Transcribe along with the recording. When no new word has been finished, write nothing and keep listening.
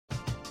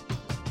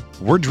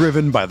We're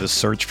driven by the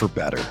search for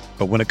better.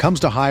 But when it comes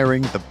to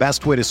hiring, the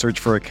best way to search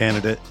for a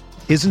candidate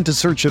isn't to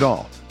search at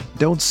all.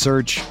 Don't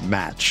search,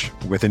 match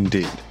with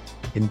Indeed.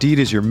 Indeed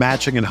is your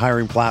matching and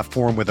hiring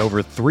platform with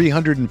over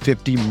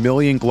 350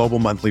 million global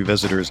monthly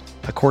visitors,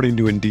 according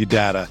to Indeed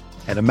data,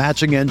 and a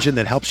matching engine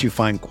that helps you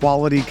find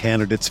quality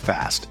candidates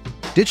fast.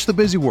 Ditch the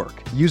busy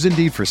work. Use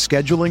Indeed for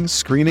scheduling,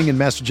 screening, and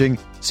messaging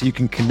so you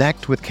can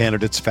connect with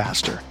candidates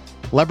faster.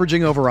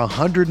 Leveraging over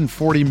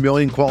 140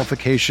 million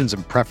qualifications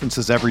and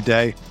preferences every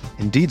day,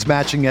 Indeed's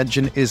matching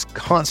engine is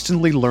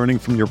constantly learning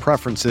from your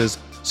preferences,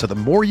 so the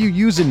more you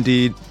use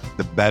Indeed,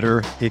 the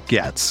better it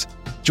gets.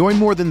 Join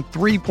more than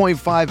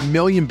 3.5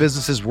 million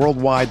businesses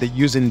worldwide that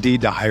use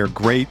Indeed to hire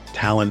great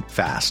talent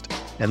fast.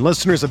 And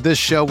listeners of this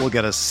show will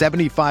get a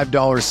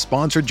 $75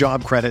 sponsored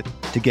job credit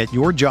to get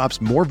your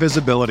jobs more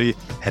visibility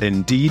at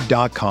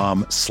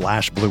Indeed.com/Blue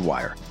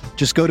Wire.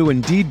 Just go to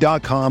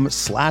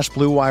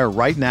Indeed.com/Blue Wire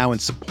right now and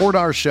support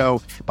our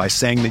show by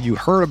saying that you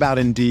heard about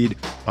Indeed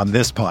on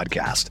this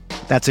podcast.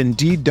 That's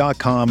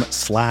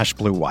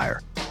Indeed.com/Blue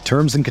Wire.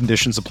 Terms and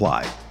conditions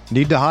apply.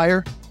 Need to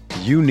hire?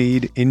 You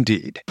need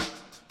Indeed.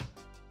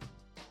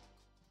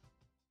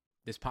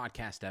 This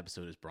podcast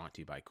episode is brought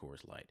to you by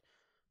Coors Light.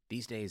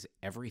 These days,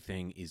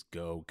 everything is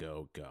go,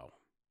 go, go.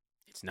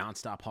 It's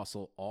nonstop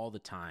hustle all the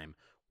time.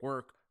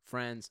 Work,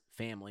 friends,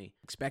 family,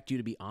 expect you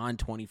to be on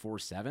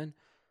 24/7.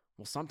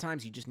 Well,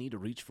 sometimes you just need to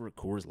reach for a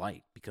Coors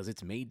Light because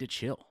it's made to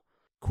chill.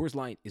 Coors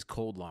Light is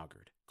cold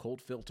lagered,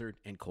 cold filtered,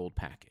 and cold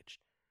packaged.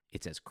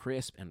 It's as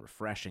crisp and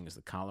refreshing as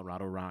the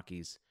Colorado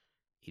Rockies.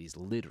 It is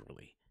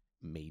literally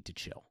made to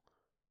chill.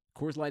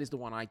 Coors Light is the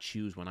one I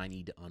choose when I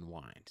need to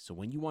unwind. So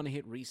when you want to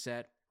hit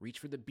reset, reach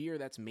for the beer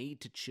that's made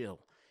to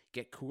chill.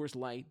 Get Coors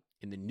Light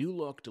in the new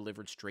look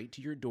delivered straight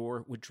to your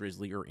door with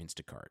Drizzly or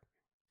Instacart.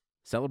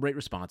 Celebrate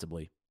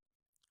responsibly.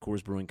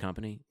 Coors Brewing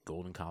Company,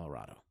 Golden,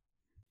 Colorado.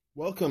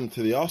 Welcome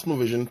to the Arsenal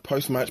Vision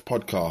post-match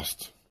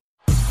podcast.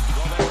 Well,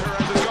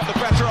 Perez has got the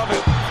better of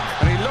it,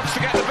 and he looks to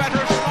get the better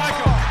of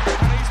Schmeichel,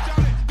 and he's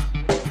done it.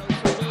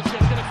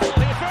 Wilshire's going to fall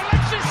here for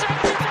Alexis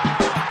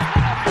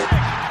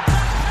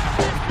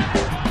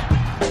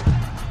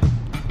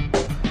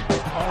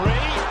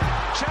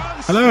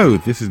Sanchez. Hello,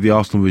 this is the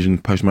Arsenal Vision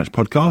post-match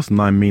podcast, and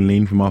I'm Mean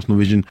Lean from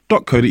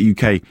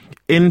arsenalvision.co.uk.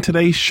 In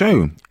today's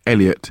show,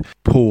 Elliot,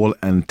 Paul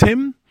and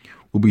Tim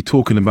will be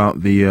talking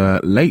about the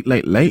late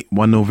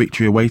 1-0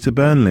 victory away to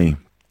Burnley.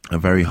 A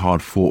very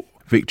hard-fought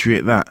victory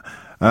at that.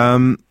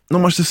 Not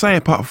much to say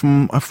apart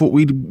from I thought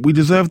we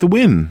deserved the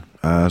win,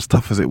 as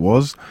tough as it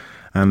was.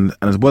 And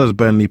as well as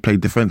Burnley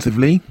played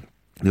defensively,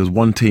 there was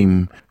one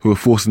team who were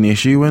forcing the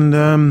issue, and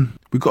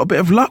we got a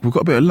bit of luck. We've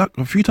got a bit of luck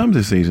a few times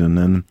this season,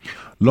 and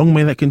long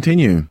may that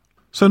continue.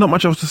 So not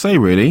much else to say,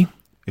 really.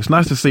 It's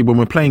nice to see when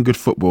we're playing good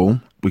football,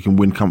 we can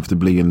win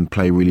comfortably and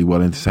play really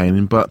well,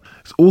 entertaining. But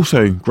it's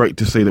also great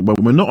to see that when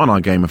we're not on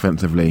our game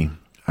offensively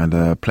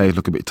and players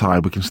look a bit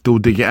tired, we can still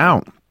dig it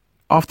out.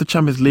 After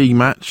Champions League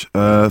match,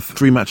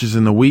 3 matches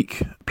in a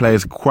week,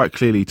 players quite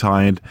clearly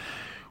tired,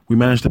 we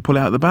managed to pull it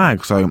out of the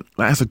bag. So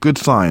that's a good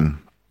sign.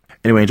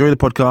 Anyway, enjoy the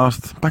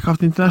podcast. Back after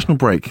the international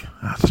break.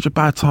 Such a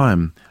bad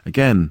time.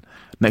 Again,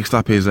 next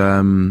up is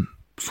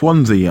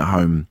Swansea at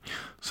home.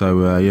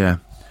 So, yeah.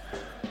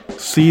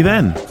 See you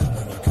then.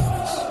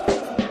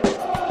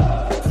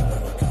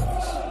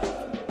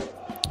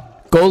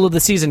 Goal of the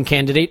season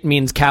candidate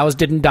means cows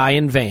didn't die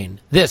in vain.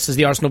 This is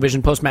the Arsenal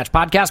Vision post-match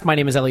podcast. My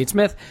name is Elliot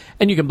Smith,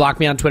 and you can block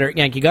me on Twitter at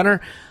Yankee Gunner.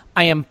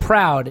 I am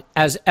proud,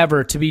 as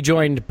ever, to be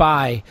joined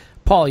by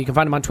Paul. You can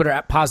find him on Twitter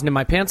at Paz in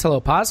my pants. Hello,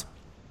 Paz.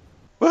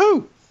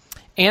 Woohoo!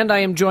 And I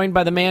am joined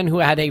by the man who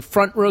had a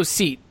front row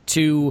seat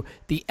to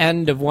the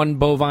end of one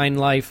bovine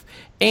life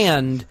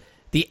and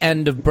the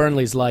end of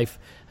Burnley's life.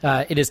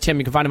 It is Tim.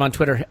 You can find him on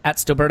Twitter at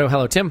Stilberto.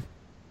 Hello, Tim.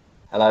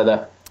 Hello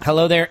there.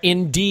 Hello there,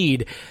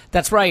 indeed.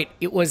 That's right.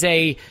 It was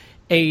a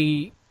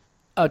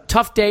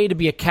tough day to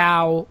be a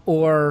cow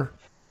or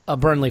a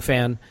Burnley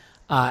fan,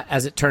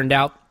 as it turned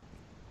out.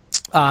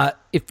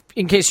 If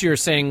in case you're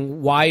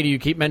saying, why do you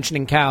keep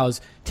mentioning cows?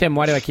 Tim,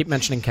 why do I keep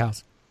mentioning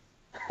cows?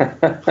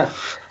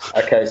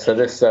 Okay, so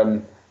this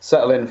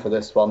settle in for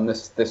this one.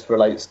 This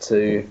relates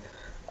to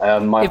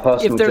my personal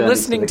journey. If they're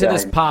listening to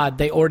this game. pod,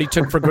 they already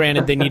took for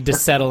granted they need to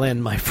settle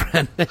in, my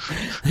friend.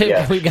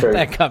 Yeah, we got true,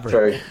 that covered.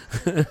 True.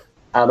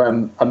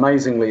 And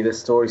amazingly, this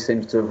story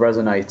seems to have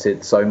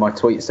resonated. So my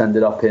tweets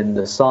ended up in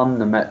the Sun,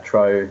 the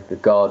Metro, the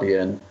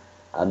Guardian,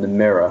 and the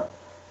Mirror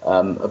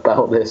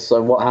about this.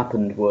 So what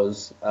happened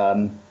was,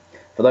 for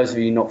those of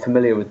you not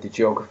familiar with the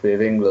geography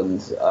of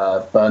England,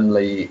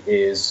 Burnley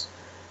is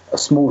a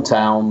small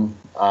town.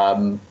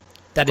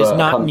 That is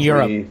not in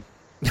Europe.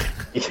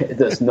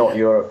 That's not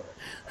Europe.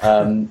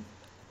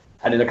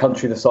 And in a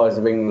country the size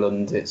of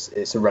England,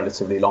 it's a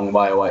relatively long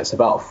way away. It's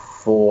about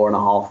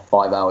 4.5,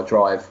 5 hour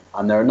drive,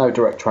 and there are no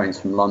direct trains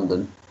from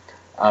London.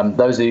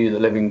 Those of you that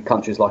live in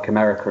countries like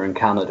America and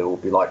Canada will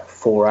be like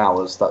 4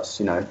 hours. That's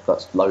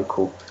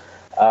local.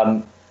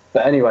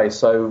 But anyway,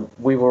 so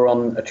we were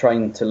on a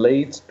train to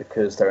Leeds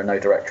because there are no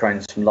direct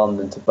trains from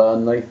London to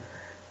Burnley,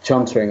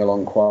 chuntering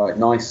along quite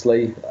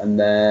nicely, and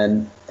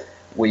then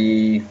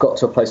we got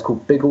to a place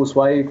called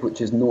Biggleswade,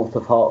 which is north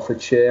of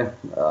Hertfordshire,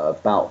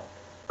 about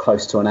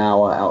close to an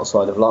hour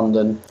outside of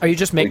London. Are you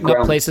just making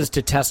up places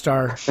to test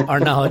our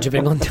knowledge of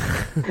England?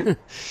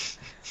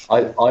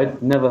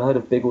 I'd never heard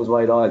of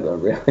Biggleswade either,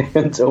 really,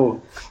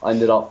 until I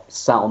ended up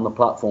sat on the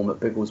platform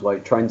at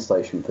Biggleswade train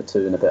station for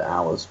 2 and a bit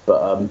hours.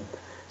 But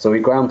so we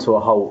ground to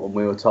a halt and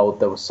we were told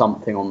there was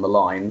something on the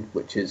line,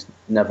 which is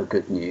never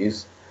good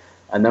news.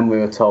 And then we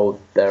were told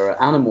there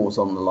are animals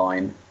on the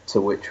line, to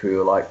which we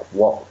were like,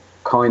 what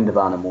kind of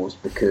animals?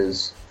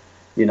 Because,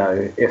 you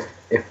know,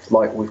 if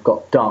like we've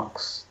got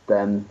ducks,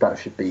 then that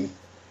should be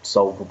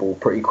solvable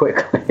pretty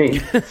quickly.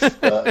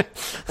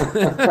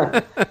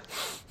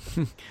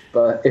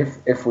 But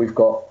if we've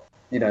got,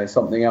 you know,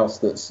 something else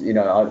that's, you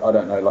know, I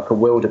don't know, like a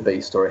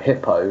wildebeest or a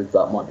hippo,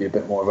 that might be a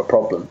bit more of a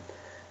problem.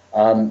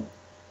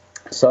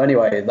 So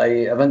anyway,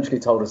 they eventually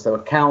told us there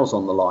were cows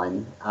on the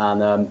line,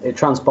 and it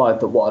transpired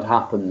that what had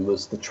happened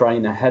was the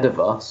train ahead of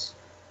us,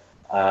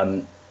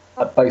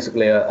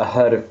 basically a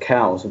herd of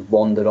cows had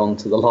wandered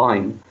onto the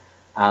line,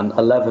 and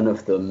 11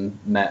 of them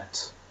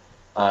met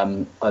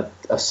a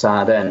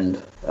sad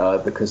end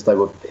because they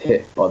were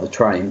hit by the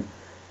train,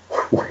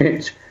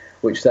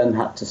 which then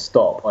had to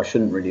stop. I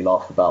shouldn't really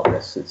laugh about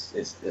this.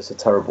 It's a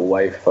terrible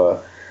way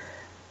for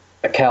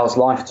a cow's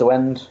life to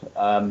end,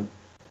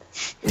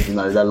 even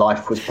though their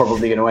life was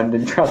probably going to end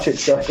in tragic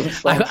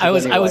circumstances. I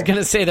was going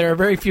to say there are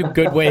very few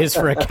good ways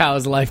for a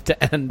cow's life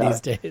to end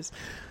these days.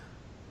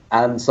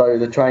 And so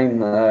the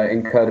train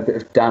incurred a bit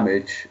of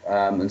damage,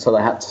 and so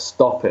they had to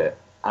stop it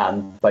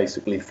and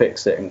basically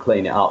fix it and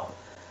clean it up.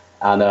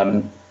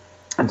 And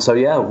so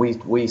yeah, we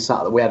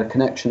had a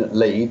connection at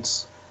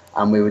Leeds.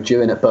 And we were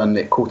due in at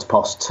Burnley at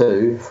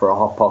 2:15 for a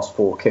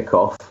 4:30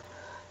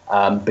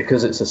 kickoff.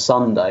 Because it's a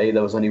Sunday,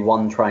 there was only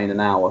one train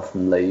an hour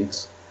from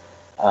Leeds.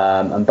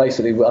 And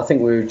basically, I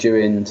think we were due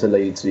in to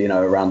Leeds, you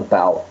know, around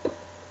about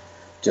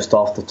just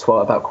after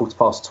 12, about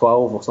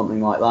 12:15 or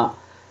something like that.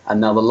 And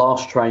now the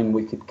last train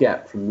we could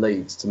get from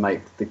Leeds to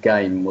make the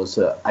game was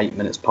at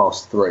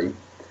 3:08.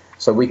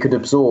 So we could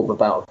absorb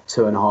about a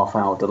 2.5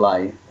 hour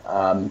delay.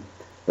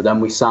 But then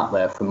we sat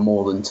there for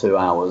more than 2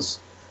 hours.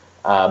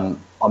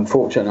 I'm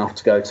fortunate enough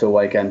to go to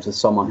away games with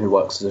someone who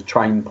works as a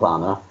train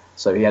planner.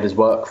 So he had his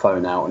work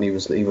phone out and he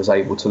was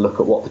able to look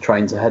at what the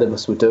trains ahead of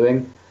us were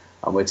doing.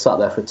 And we'd sat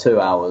there for 2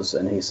 hours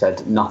and he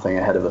said nothing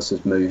ahead of us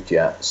has moved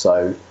yet.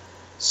 So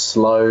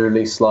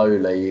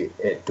slowly,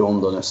 it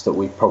dawned on us that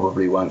we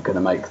probably weren't going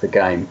to make the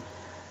game.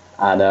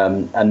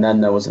 And then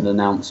there was an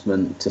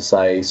announcement to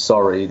say,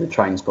 sorry, the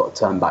train's got to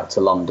turn back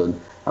to London.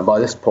 And by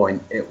this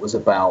point, it was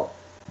about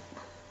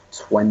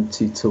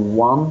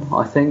 20-1,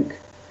 I think.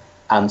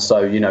 And so,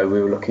 you know,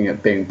 we were looking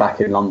at being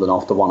back in London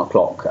after 1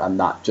 o'clock, and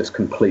that just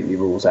completely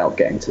rules out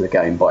getting to the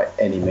game by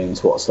any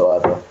means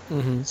whatsoever.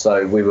 Mm-hmm.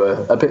 So we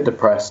were a bit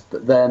depressed,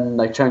 but then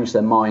they changed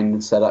their mind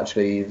and said,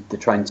 actually, the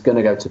train's going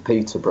to go to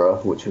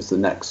Peterborough, which was the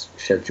next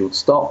scheduled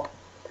stop.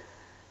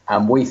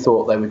 And we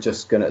thought they were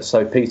just going to...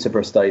 So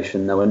Peterborough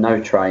station, there were no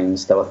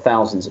trains. There were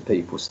thousands of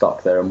people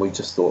stuck there, and we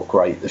just thought,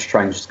 great, this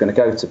train's just going to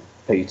go to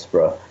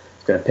Peterborough.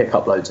 It's going to pick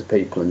up loads of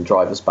people and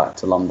drive us back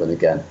to London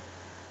again.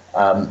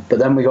 But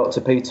then we got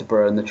to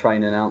Peterborough and the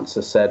train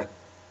announcer said,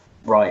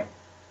 right,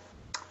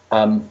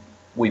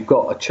 we've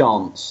got a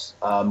chance,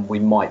 we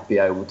might be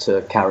able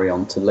to carry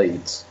on to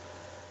Leeds.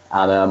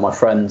 And my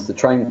friend, the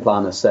train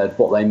planner, said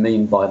what they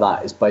mean by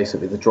that is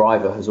basically the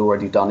driver has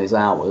already done his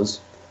hours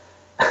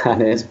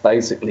and it's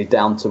basically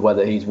down to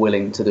whether he's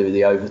willing to do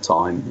the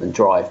overtime and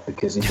drive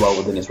because he's well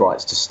within his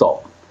rights to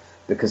stop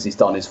because he's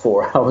done his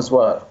 4 hours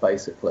work,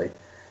 basically.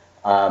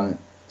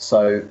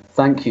 So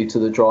thank you to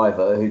the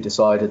driver who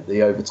decided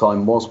the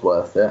overtime was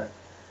worth it.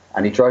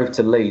 And he drove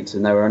to Leeds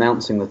and they were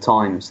announcing the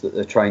times that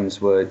the trains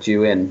were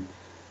due in.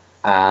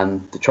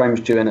 And the train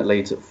was due in at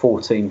Leeds at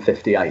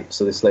 14:58.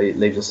 So this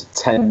leaves us a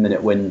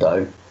 10-minute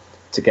window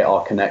to get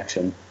our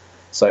connection.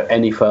 So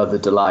any further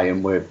delay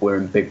and we're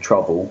in big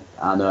trouble.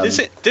 And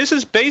this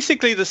is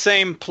basically the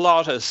same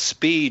plot as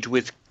Speed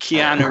with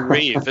Keanu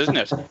Reeves, isn't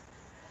it?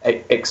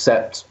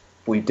 Except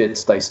we did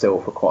stay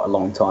still for quite a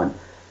long time.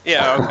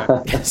 Yeah,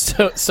 okay.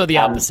 So the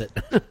opposite.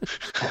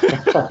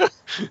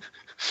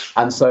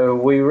 And so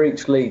we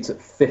reached Leeds at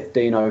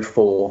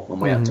 15:04 and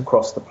we had to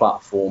cross the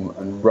platform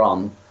and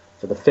run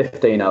for the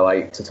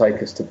 15:08 to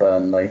take us to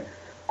Burnley,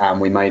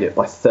 and we made it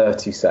by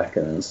 30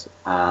 seconds.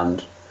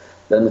 And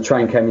then the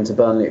train came into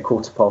Burnley at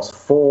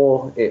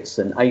 4:15. It's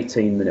an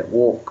 18-minute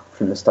walk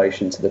from the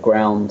station to the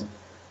ground.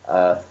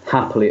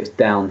 Happily, it's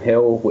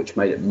downhill, which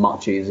made it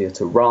much easier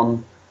to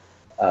run.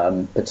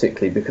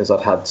 Particularly because I'd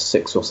had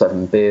 6 or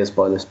 7 beers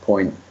by this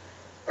point.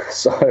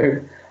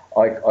 So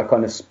I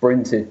kind of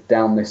sprinted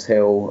down this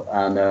hill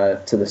and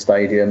to the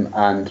stadium,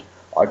 and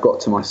I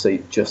got to my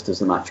seat just as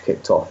the match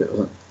kicked off. It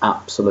was an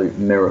absolute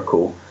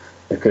miracle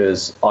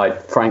because I'd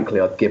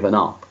given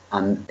up.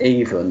 And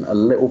even a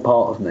little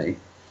part of me,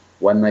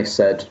 when they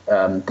said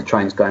the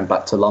train's going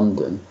back to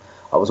London,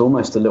 I was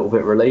almost a little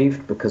bit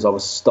relieved because I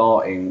was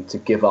starting to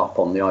give up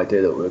on the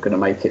idea that we were going to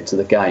make it to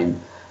the game.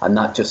 And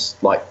that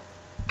just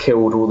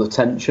killed all the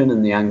tension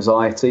and the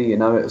anxiety. You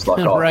know, it was like,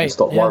 oh, I Right, can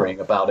stop yeah. worrying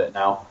about it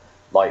now.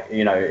 Like,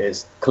 you know,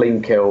 it's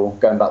clean kill,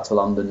 going back to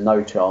London,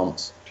 no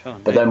chance.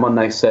 But then when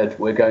they said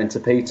we're going to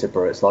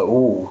Peterborough, it's like,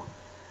 oh,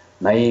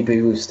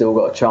 maybe we've still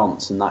got a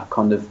chance. And that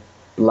kind of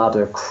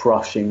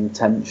bladder-crushing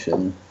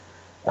tension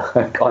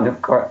kind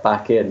of crept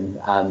back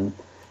in and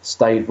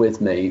stayed with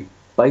me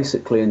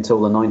basically until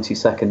the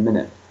 92nd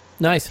minute.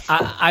 Nice.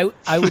 I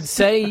would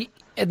say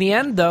in the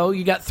end, though,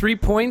 you got 3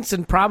 points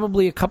and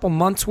probably a couple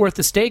months' worth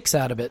of stakes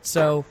out of it.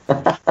 So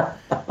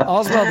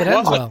all's well that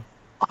ends well.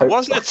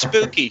 Wasn't it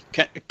spooky?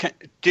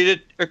 Did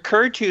it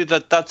occur to you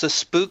that that's a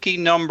spooky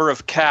number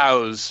of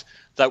cows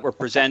that were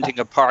presenting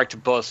a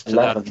parked bus to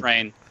 11. that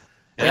train?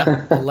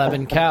 Yeah,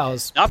 11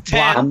 cows. Not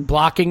 10.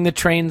 Blocking the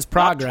train's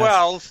progress. Not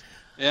 12.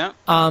 Yeah.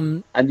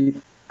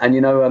 And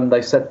you know,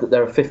 they said that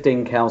there are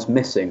 15 cows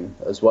missing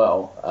as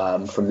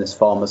well from this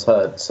farmer's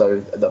herd.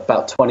 So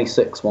about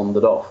 26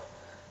 wandered off.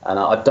 And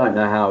I don't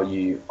know how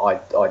you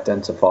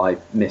identify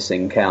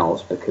missing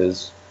cows,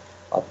 because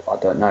I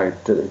don't know.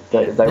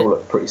 They all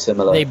look pretty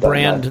similar. They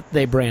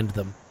brand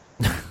them.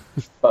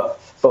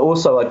 But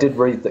also, I did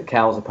read that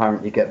cows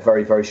apparently get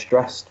very, very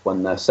stressed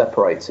when they're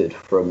separated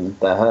from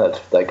their herd.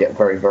 They get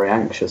very, very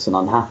anxious and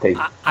unhappy.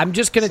 I'm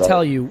just going to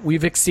tell you,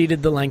 we've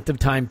exceeded the length of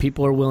time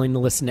people are willing to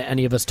listen to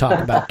any of us talk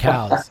about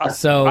cows.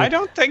 So I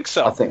don't think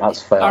so. I think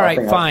that's fair. all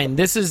right, fine.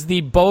 This is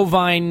the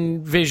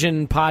Bovine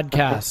Vision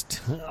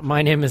podcast.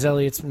 My name is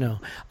Elliot. No.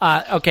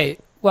 Okay.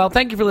 Well,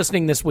 thank you for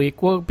listening this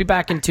week. We'll be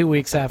back in 2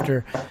 weeks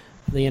after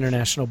the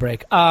international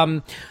break.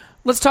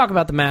 Let's talk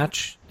about the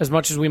match, as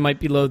much as we might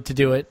be loath to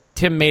do it.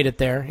 Tim made it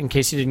there, in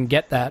case you didn't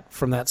get that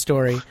from that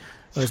story.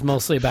 It was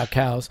mostly about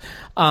cows.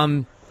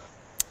 And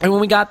when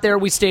we got there,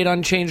 we stayed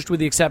unchanged with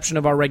the exception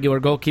of our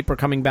regular goalkeeper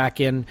coming back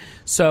in.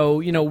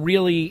 So, you know,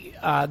 really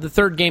the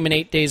third game in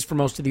 8 days for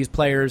most of these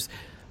players,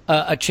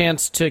 a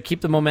chance to keep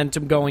the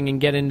momentum going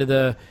and get into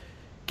the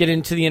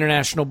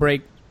international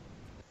break,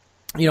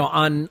 you know,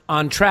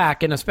 on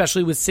track, and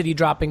especially with City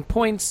dropping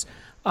points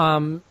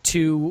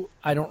to,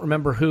 I don't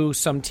remember who,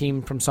 some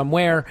team from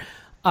somewhere.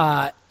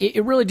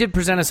 It really did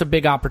present us a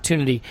big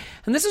opportunity.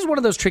 And this is one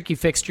of those tricky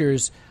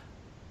fixtures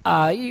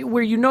where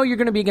you know you're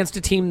going to be against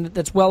a team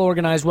that's well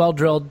organized, well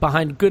drilled,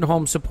 behind good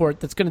home support,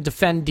 that's going to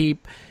defend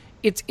deep.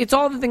 It's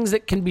all the things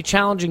that can be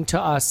challenging to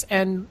us.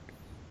 And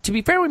to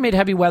be fair, we made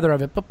heavy weather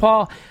of it. But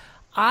Paul,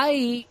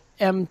 I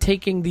am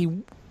taking the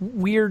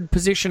weird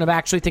position of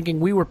actually thinking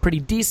we were pretty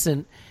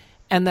decent,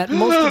 and that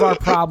most of our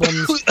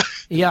problems,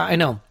 yeah, I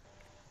know,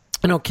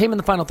 came in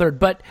the final third.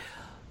 But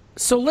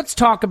so let's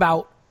talk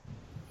about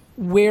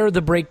where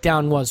the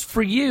breakdown was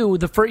for you.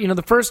 The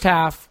first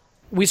half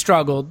we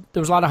struggled. There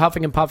was a lot of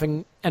huffing and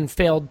puffing and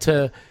failed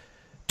to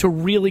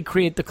really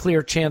create the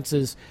clear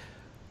chances.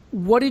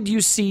 What did you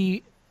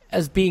see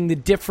as being the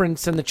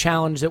difference and the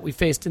challenge that we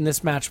faced in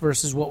this match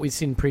versus what we've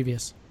seen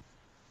previous?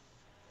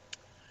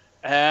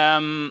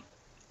 My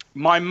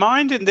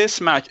mind in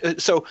this match.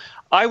 So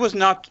I was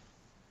not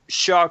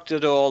shocked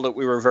at all that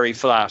we were very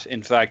flat.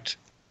 In fact,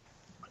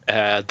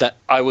 that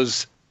I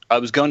was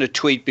going to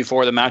tweet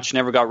before the match,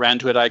 never got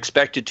round to it. I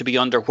expected to be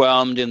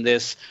underwhelmed in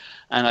this,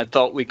 and I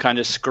thought we kind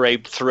of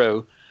scraped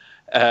through.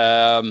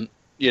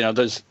 You know,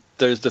 there's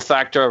the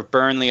factor of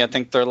Burnley. I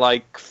think they're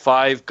like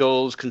 5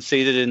 goals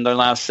conceded in their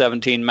last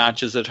 17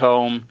 matches at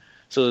home.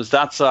 So there's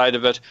that side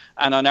of it.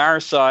 And on our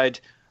side,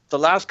 the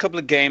last couple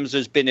of games,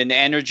 there's been an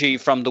energy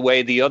from the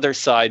way the other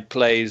side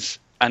plays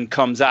and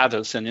comes at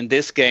us. And in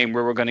this game,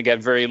 we were going to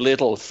get very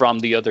little from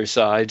the other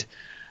side,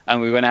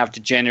 and we were going to have to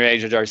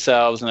generate it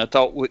ourselves. And I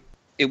thought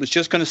it was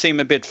just going to seem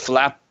a bit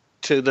flat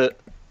to the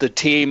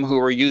team who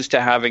were used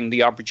to having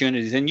the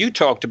opportunities. And you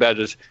talked about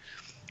it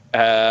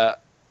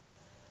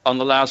on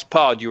the last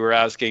pod. You were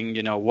asking,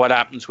 you know, what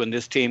happens when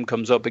this team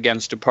comes up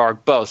against a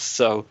park bus.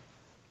 So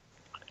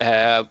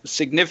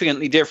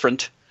significantly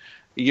different.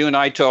 You and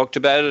I talked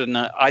about it, and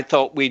I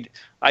thought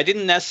I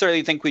didn't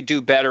necessarily think we'd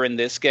do better in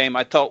this game.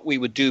 I thought we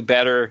would do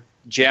better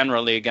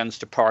generally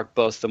against a park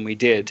bus than we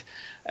did.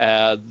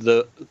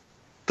 The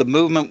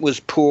movement was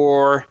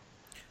poor.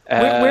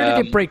 Where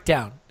did it break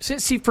down?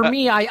 See, for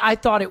me, I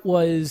thought it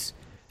was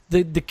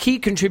the key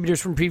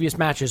contributors from previous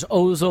matches,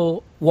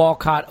 Ozil,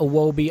 Walcott,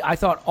 Iwobi. I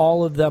thought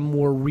all of them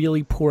were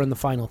really poor in the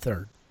final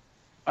third.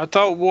 I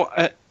thought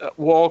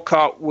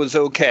Walcott was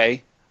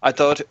okay. I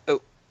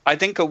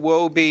think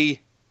Iwobi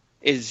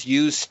is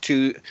used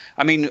to...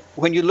 I mean,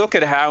 when you look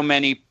at how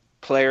many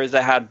players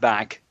they had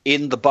back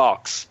in the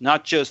box,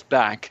 not just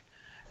back,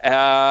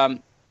 I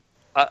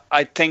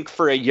think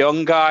for a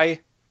young guy,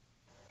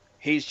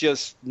 he's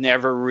just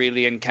never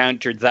really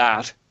encountered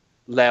that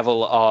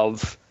level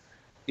of,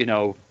 you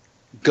know,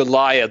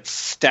 Goliath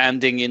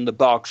standing in the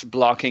box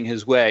blocking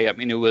his way. I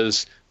mean,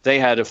 they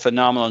had a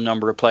phenomenal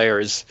number of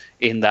players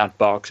in that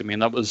box. I mean,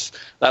 that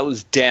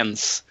was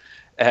dense.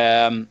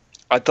 I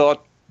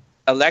thought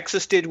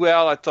Alexis did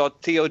well. I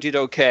thought Theo did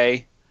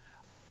okay.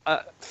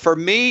 For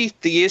me,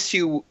 the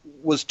issue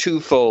was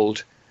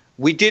twofold.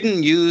 We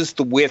didn't use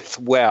the width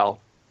well.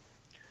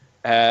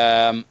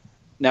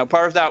 Now,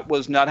 part of that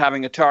was not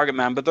having a target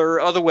man, but there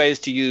are other ways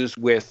to use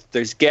width.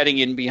 There's getting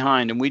in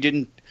behind,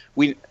 and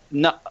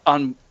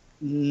on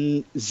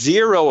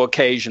 0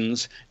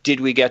 occasions did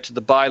we get to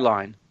the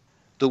byline.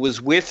 There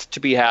was width to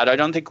be had.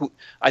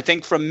 I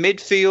think from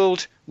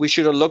midfield we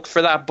should have looked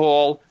for that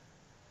ball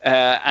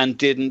and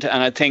didn't.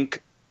 And I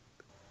think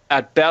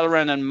at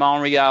Bellerin and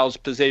Monreal's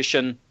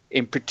position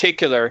in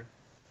particular,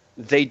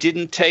 they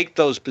didn't take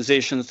those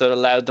positions that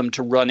allowed them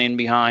to run in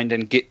behind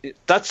and get.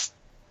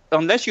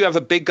 Unless you have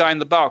a big guy in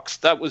the box,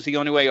 that was the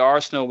only way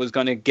Arsenal was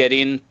going to get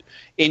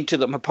into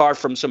them, apart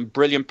from some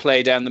brilliant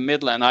play down the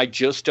middle. And I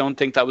just don't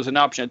think that was an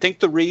option. I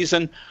think the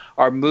reason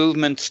our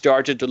movement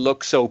started to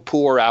look so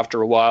poor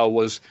after a while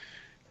was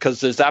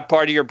because there's that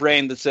part of your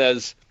brain that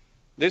says,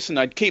 listen,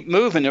 I'd keep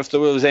moving if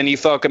there was any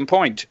fucking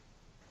point.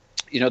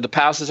 The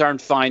passes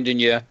aren't finding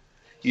you.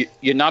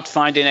 You're not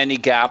finding any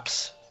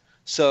gaps.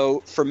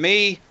 So for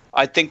me,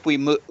 I think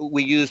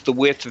we used the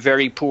width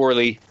very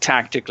poorly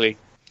tactically.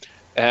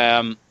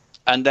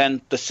 And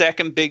then the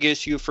second big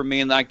issue for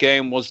me in that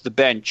game was the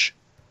bench.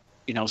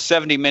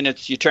 70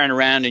 minutes, you turn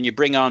around and you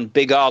bring on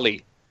Big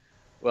Ollie.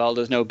 Well,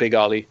 there's no Big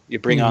Ollie. You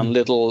bring on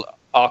little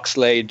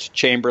Oxlade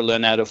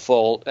Chamberlain out of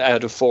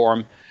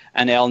form,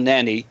 and El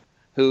Neni,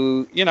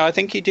 who, I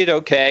think he did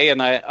okay,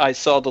 and I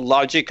saw the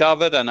logic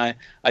of it, and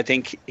I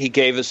think he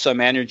gave us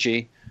some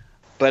energy.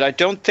 But I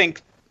don't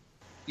think,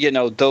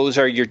 those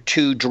are your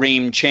two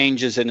dream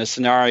changes in a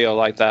scenario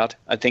like that.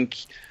 I think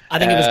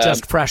it was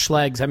just fresh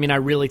legs. I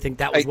really think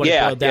that was what it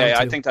boiled down to.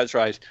 I think that's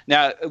right.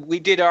 Now, we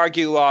did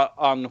argue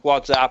on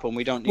WhatsApp, and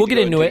we don't need We'll get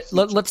into it.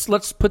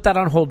 Let's put that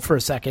on hold for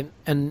a second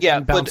and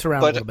bounce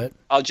around a little bit.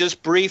 I'll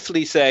just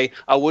briefly say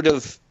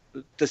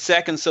the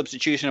second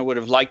substitution I would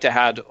have liked to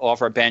had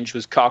off our bench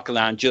was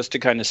Coquelin, just to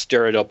kind of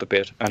stir it up a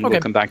bit, and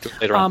we'll come back to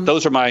it later on.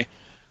 Those are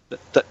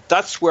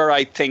that's where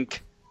I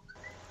think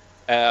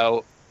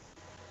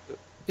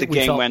the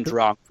game went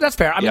wrong. That's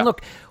fair. I mean,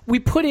 look, we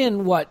put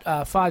in,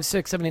 5,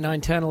 6, 7, 8,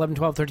 9, 10, 11,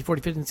 12, 13,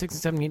 14, 15, 16,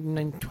 17, 18,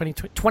 19, 20,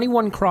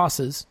 21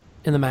 crosses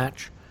in the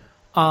match.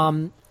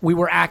 We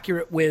were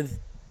accurate with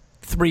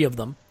 3 of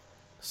them.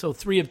 So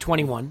 3 of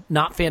 21.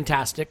 Not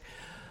fantastic.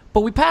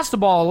 But we passed the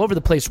ball all over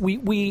the place.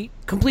 We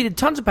completed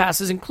tons of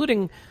passes,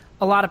 including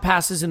a lot of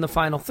passes in the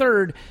final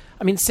third.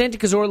 Santi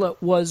Cazorla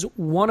was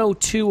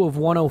 102 of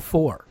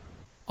 104.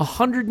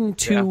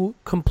 102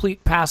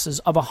 complete passes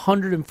of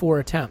 104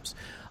 attempts.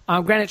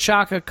 Granit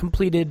Xhaka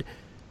completed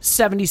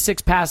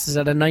 76 passes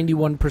at a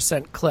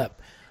 91% clip.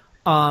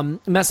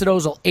 Mesut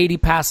Ozil, 80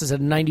 passes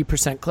at a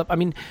 90% clip.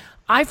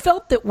 I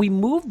felt that we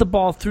moved the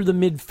ball through the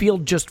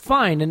midfield just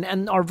fine,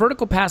 and our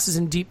vertical passes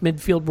in deep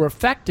midfield were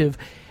effective.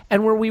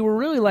 And where we were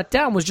really let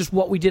down was just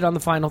what we did on the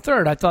final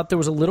third. I thought there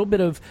was a little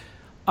bit of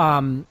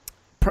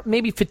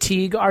maybe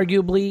fatigue,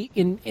 arguably,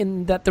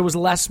 in that there was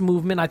less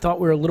movement. I thought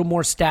we were a little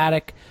more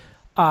static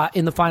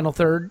in the final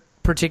third.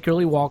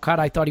 Particularly Walcott.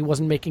 I thought he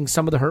wasn't making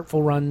some of the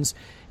hurtful runs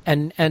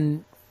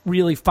and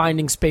really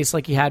finding space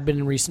like he had been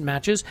in recent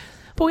matches.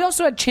 But we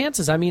also had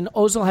chances.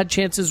 Ozil had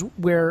chances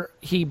where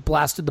he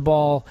blasted the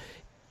ball,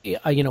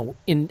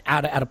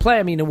 out of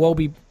play.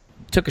 Iwobi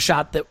took a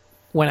shot that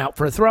went out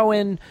for a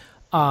throw-in.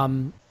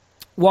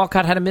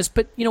 Walcott had a miss.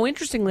 But,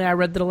 interestingly, I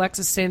read that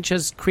Alexis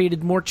Sanchez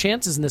created more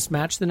chances in this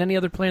match than any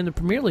other player in the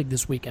Premier League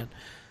this weekend.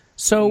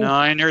 So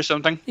 9 or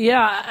something.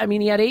 Yeah,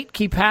 he had 8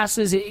 key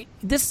passes.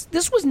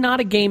 This was not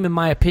a game, in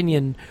my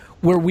opinion,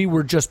 where we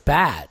were just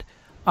bad.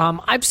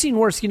 I've seen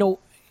worse.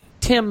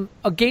 Tim,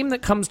 a game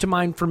that comes to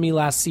mind for me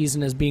last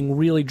season as being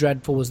really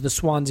dreadful was the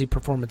Swansea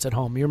performance at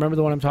home. You remember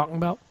the one I'm talking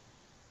about?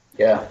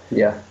 Yeah.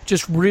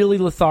 Just really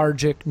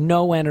lethargic,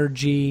 no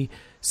energy,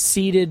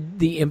 ceded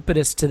the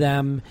impetus to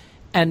them,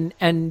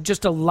 and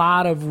just a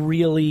lot of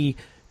really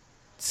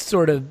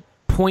sort of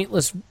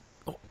pointless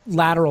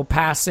lateral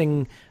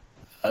passing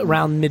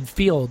around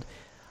midfield.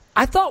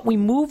 I thought we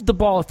moved the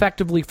ball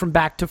effectively from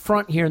back to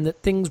front here, and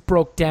that things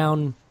broke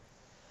down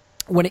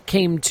when it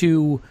came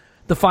to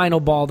the final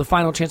ball, the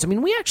final chance.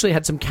 We actually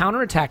had some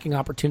counterattacking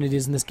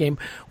opportunities in this game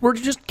where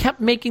we just kept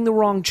making the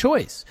wrong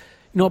choice.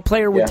 A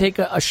player would take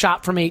a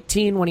shot from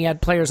 18 when he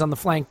had players on the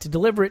flank to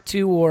deliver it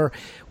to, or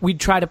we'd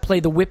try to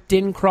play the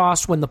whipped-in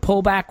cross when the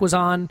pullback was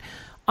on.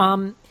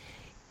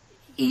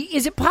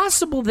 Is it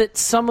possible that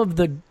some of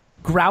the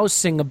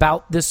grousing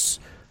about this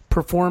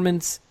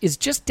performance is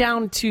just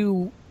down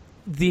to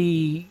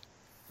the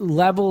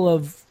level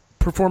of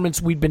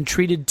performance we'd been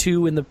treated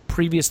to in the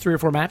previous 3 or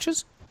 4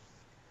 matches?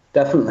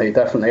 Definitely.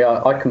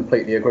 I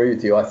completely agree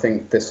with you. I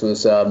think this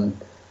was a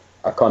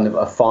kind of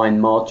a fine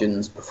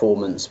margins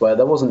performance where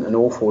there wasn't an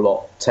awful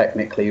lot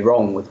technically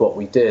wrong with what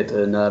we did.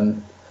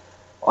 And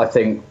I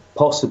think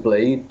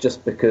possibly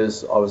just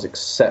because I was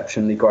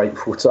exceptionally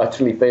grateful to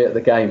actually be at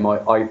the game,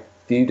 I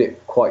viewed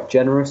it quite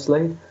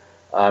generously.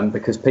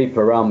 Because people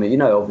around me,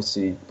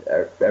 obviously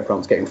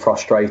everyone's getting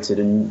frustrated,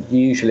 and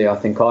usually I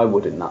think I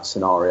would in that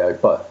scenario.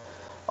 But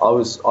I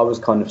was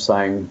kind of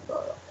saying,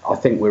 I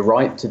think we're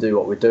right to do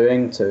what we're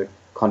doing, to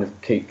kind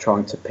of keep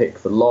trying to pick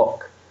the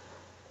lock.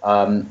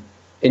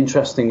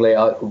 Interestingly,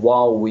 I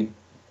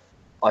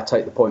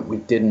take the point, we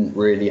didn't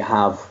really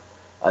have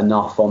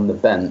enough on the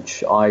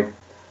bench. I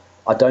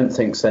don't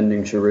think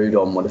sending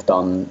Giroud on would have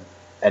done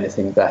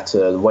anything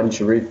better. When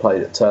Giroud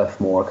played at Turf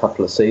Moor a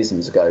couple of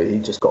seasons ago, he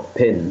just got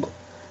pinned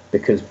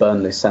because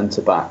Burnley's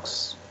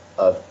centre-backs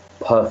are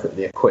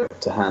perfectly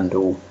equipped to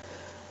handle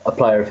a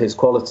player of his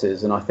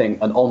qualities. And I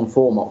think an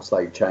on-form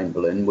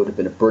Oxlade-Chamberlain would have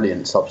been a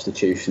brilliant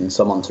substitution,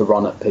 someone to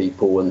run at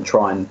people and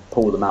try and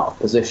pull them out of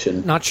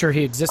position. Not sure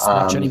he exists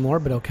much anymore,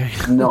 but okay.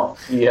 Maybe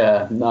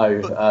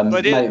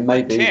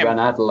Tim, Ren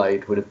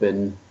Adelaide would have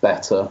been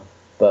better.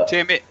 But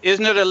Tim,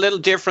 isn't it a little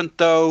different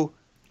though?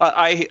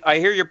 I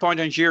hear your point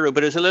on Giroud,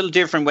 but it's a little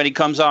different when he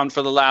comes on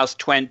for the last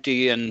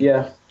 20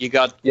 and you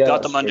got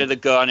them under the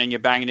gun and you're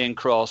banging in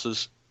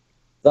crosses.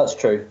 That's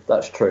true.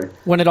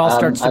 When it all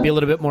starts to be a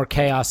little bit more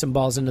chaos and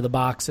balls into the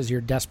box as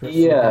you're desperate.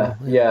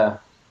 Yeah.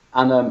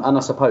 And I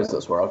suppose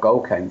that's where our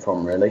goal came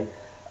from, really.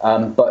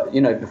 But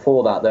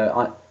before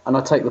that,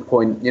 I take the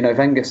point.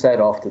 Wenger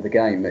said after the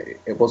game,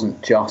 it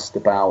wasn't just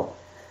about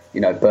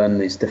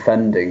Burnley's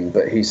defending,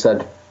 but he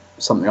said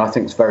something I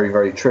think is very,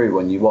 very true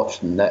when you watch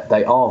them. That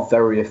they are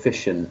very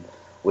efficient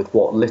with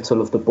what little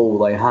of the ball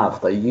they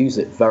have. They use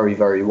it very,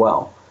 very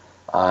well.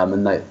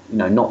 And they,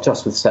 not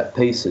just with set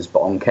pieces, but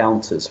on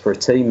counters. For a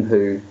team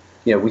who,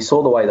 we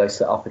saw the way they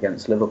set up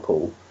against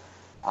Liverpool,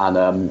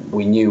 and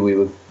we knew we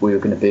were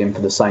going to be in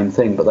for the same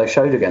thing. But they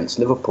showed against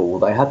Liverpool,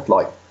 they had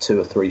like 2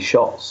 or 3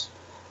 shots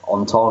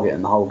on target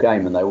in the whole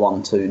game, and they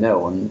won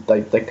 2-0. And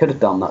they could have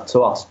done that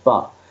to us.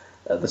 But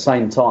at the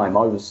same time,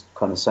 I was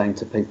kind of saying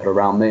to people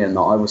around me and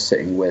that I was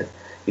sitting with,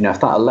 if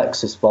that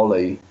Alexis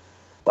volley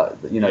that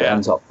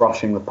ends up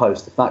brushing the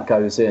post, if that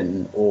goes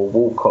in, or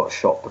Walcott's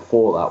shot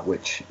before that,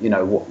 which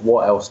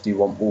what else do you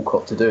want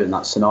Walcott to do in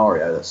that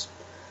scenario?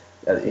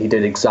 He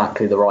did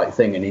exactly the right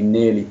thing and he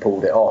nearly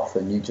pulled it off,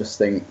 and you just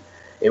think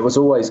it was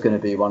always going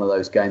to be one of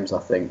those games, I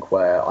think,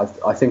 where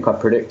I think I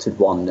predicted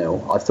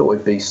 1-0. I thought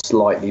it'd be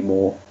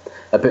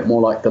a bit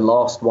more like the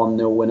last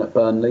 1-0 win at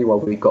Burnley, where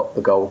we got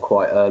the goal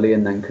quite early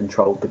and then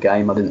controlled the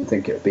game. I didn't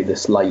think it would be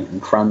this late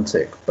and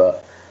frantic,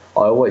 but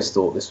I always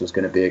thought this was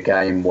going to be a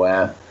game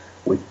where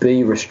we'd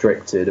be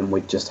restricted and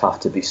we'd just have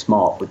to be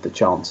smart with the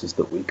chances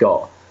that we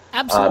got.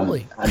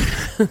 Absolutely.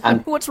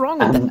 And what's wrong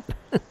with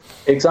that?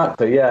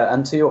 Exactly, yeah.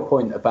 And to your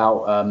point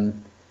about our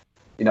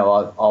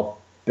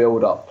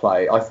build-up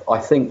play, I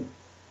think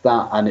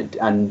that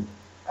and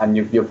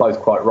you're both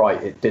quite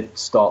right. It did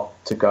start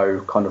to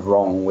go kind of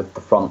wrong with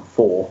the front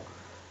 4,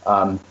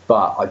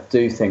 but I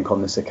do think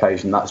on this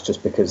occasion that's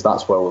just because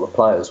that's where all the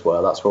players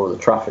were, that's where all the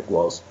traffic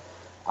was.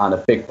 And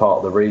a big part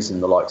of the reason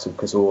the likes of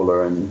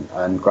Cazorla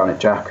and Granit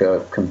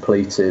Xhaka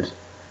completed,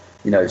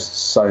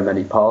 so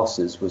many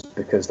passes was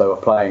because they were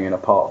playing in a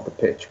part of the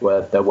pitch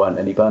where there weren't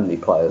any Burnley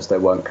players. They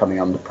weren't coming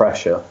under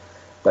pressure.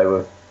 They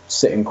were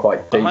sitting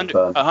quite deep.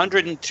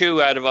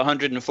 102 out of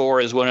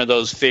 104 is one of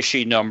those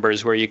fishy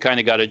numbers where you kind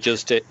of got to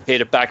just hit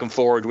it back and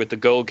forward with the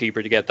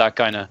goalkeeper to get that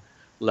kind of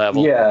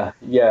level. Yeah.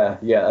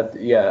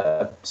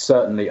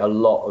 Certainly a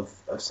lot of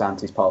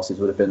Santi's passes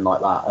would have been like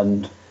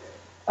that.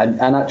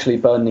 And actually,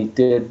 Burnley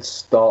did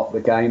start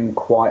the game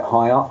quite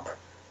high up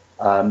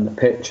the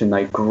pitch, and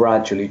they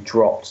gradually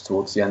dropped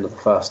towards the end of the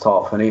first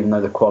half. And even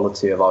though the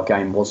quality of our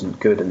game wasn't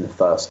good in the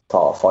first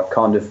half,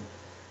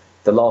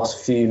 the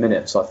last few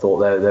minutes, I thought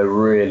they're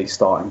really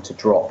starting to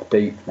drop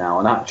deep now.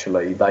 And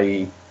actually,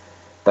 they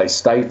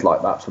stayed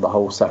like that for the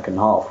whole second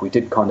half. We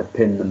did kind of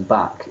pin them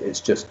back. It's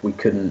just we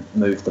couldn't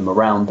move them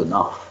around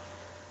enough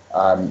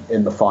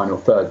in the final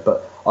third.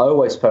 But I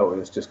always felt it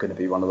was just going to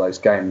be one of those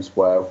games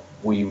where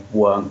we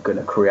weren't going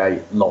to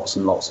create lots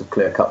and lots of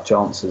clear-cut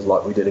chances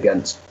like we did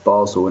against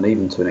Basel and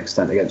even to an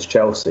extent against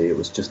Chelsea. It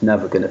was just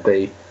never going to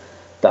be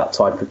that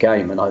type of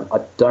game. And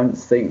I don't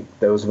think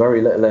there was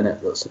very little in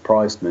it that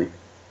surprised me.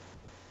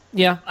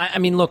 Yeah, I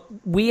mean, look,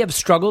 we have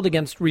struggled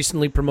against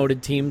recently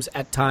promoted teams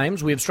at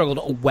times. We have struggled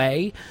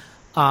away.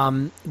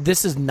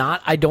 This is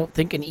not, I don't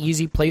think, an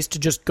easy place to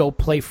just go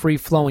play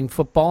free-flowing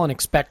football and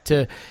expect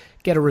to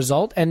get a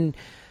result. And,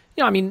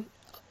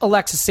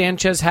 Alexis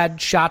Sanchez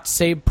had shots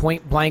saved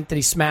point blank that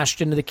he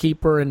smashed into the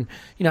keeper. And,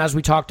 as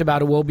we talked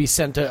about, Iwobi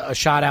sent a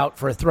shot out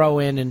for a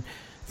throw-in. And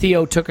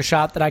Theo took a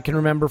shot that I can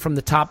remember from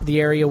the top of the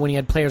area when he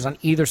had players on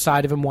either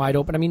side of him wide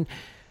open. I mean,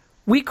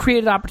 we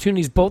created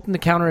opportunities both in the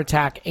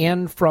counterattack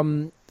and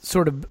from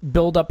sort of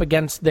build up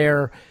against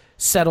their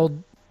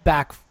settled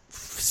back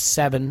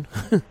 7.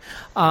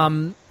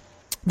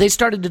 They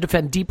started to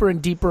defend deeper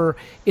and deeper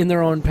in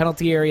their own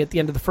penalty area at the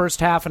end of the first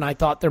half, and I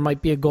thought there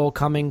might be a goal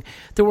coming.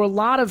 There were a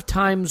lot of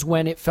times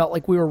when it felt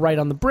like we were right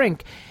on the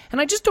brink, and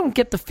I just don't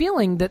get the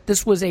feeling that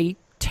this was a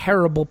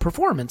terrible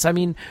performance. I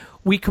mean,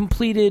 we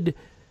completed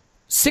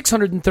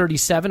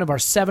 637 of our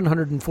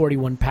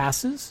 741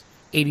 passes,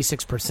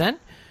 86%.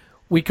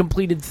 We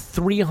completed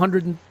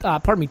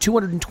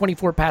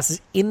 224 passes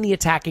in the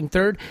attacking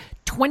third,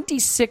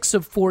 26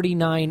 of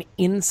 49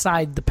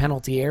 inside the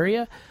penalty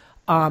area.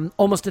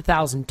 Almost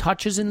 1,000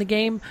 touches in the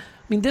game.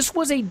 I mean, this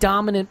was a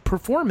dominant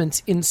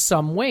performance in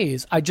some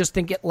ways. I just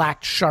think it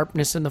lacked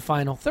sharpness in the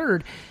final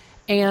third.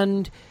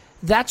 And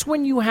that's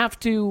when you have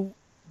to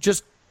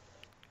just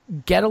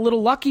get a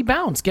little lucky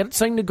bounce, get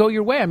something to go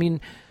your way. I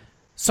mean,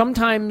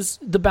 sometimes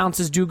the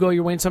bounces do go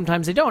your way and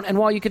sometimes they don't. And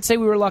while you could say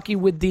we were lucky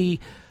with the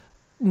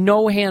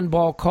no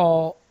handball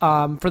call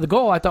for the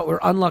goal, I thought we were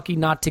unlucky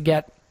not to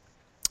get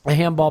a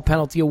handball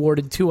penalty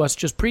awarded to us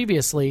just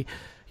previously.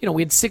 You know,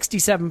 we had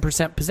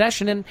 67%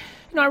 possession. And,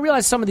 you know, I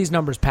realize some of these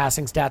numbers,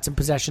 passing stats and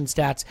possession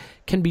stats,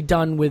 can be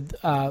done with,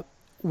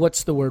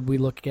 what's the word we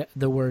look at,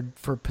 the word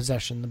for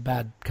possession, the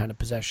bad kind of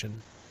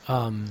possession?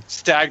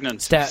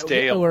 Stagnant,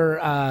 stale.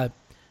 Or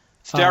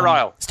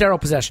sterile. Sterile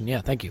possession,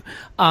 yeah, thank you.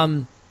 I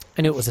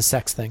knew it was a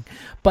sex thing.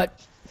 But,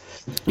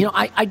 you know,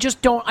 I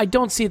just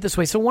don't see it this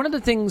way. So one of the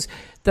things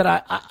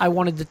that I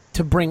wanted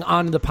to bring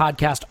onto the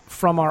podcast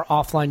from our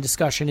offline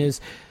discussion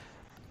is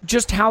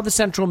just how the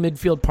central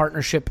midfield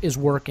partnership is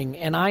working.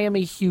 And I am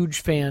a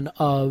huge fan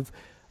of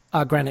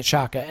Granit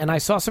Xhaka. And I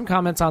saw some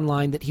comments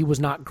online that he was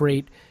not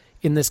great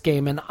in this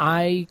game, and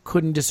I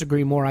couldn't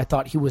disagree more. I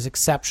thought he was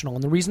exceptional.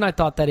 And the reason I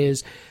thought that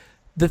is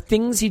the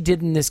things he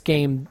did in this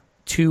game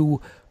to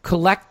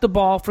collect the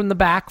ball from the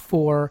back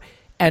four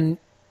and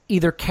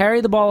either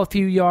carry the ball a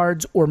few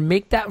yards or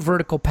make that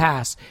vertical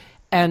pass.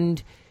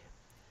 And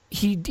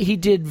he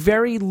did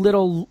very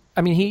little.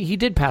 I mean, he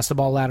did pass the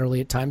ball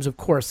laterally at times. Of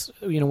course,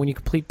 you know, when you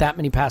complete that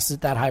many passes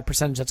at that high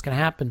percentage, that's going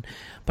to happen.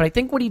 But I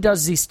think what he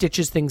does is he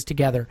stitches things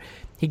together.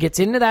 He gets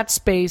into that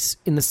space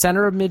in the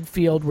center of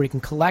midfield where he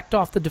can collect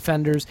off the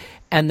defenders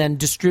and then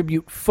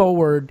distribute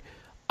forward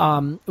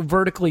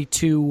vertically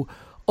to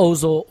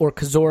Ozil or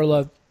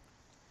Cazorla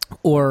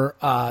or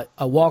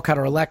a Walcott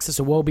or Alexis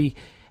Iwobi.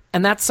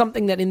 And that's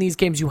something that in these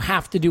games you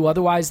have to do.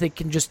 Otherwise, they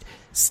can just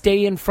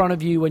stay in front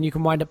of you and you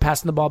can wind up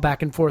passing the ball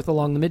back and forth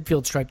along the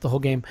midfield stripe the whole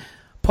game.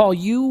 Paul,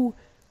 you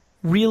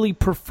really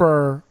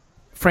prefer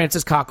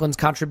Francis Coughlin's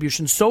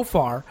contribution so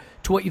far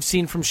to what you've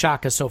seen from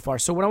Xhaka so far.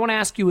 So what I want to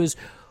ask you is,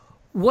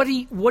 what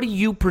do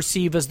you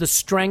perceive as the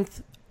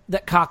strength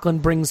that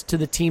Coughlin brings to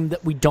the team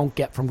that we don't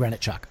get from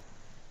Granit Xhaka?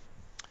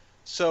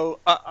 So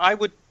I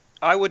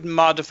would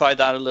modify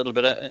that a little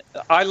bit.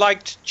 I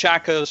liked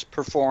Xhaka's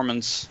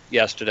performance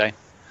yesterday.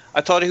 I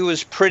thought he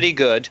was pretty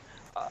good.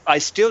 I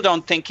still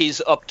don't think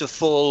he's up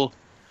to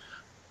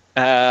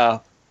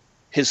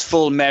his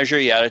full measure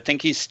yet. I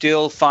think he's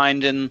still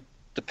finding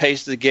the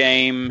pace of the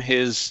game,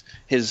 his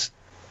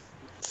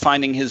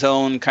finding his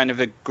own kind of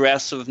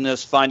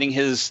aggressiveness, finding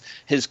his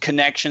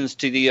connections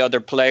to the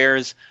other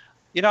players.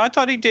 You know, I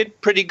thought he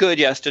did pretty good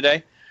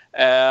yesterday.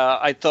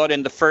 I thought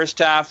in the first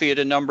half he had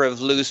a number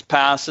of loose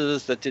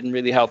passes that didn't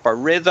really help our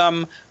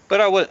rhythm, but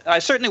I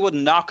certainly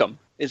wouldn't knock him.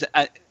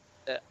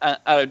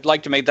 I'd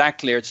like to make that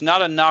clear. It's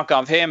not a knock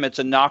of him, it's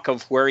a knock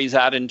of where he's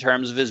at in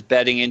terms of his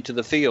bedding into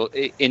the field,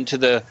 into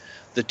the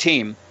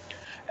team.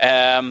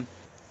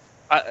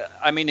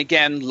 I mean,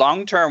 again,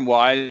 long-term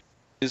wise,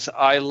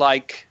 I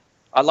like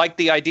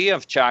the idea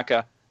of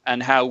Xhaka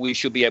and how we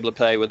should be able to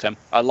play with him.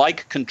 I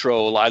like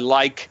control. I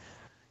like,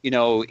 you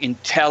know,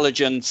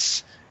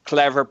 intelligence,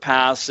 clever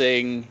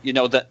passing, you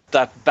know,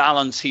 that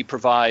balance he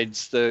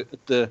provides,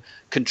 the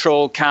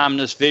control,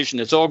 calmness, vision.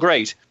 It's all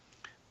great.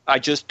 I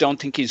just don't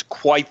think he's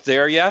quite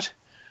there yet.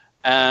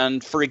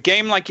 And for a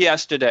game like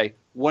yesterday,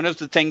 one of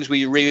the things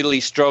we really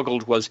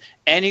struggled was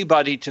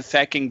anybody to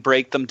fecking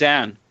break them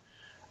down.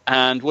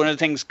 And one of the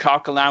things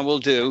Coquelin will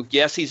do,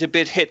 yes, he's a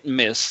bit hit and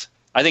miss.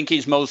 I think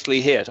he's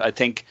mostly hit. I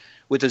think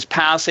with his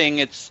passing,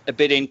 it's a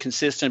bit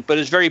inconsistent, but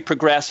it's very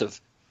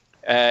progressive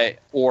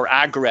or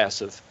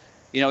aggressive.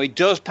 You know, he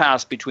does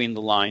pass between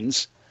the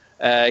lines.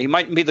 He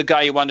mightn't be the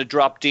guy you want to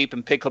drop deep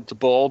and pick up the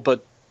ball,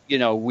 but, you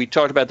know, we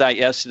talked about that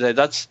yesterday.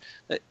 That's,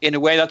 in a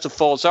way, that's a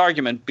false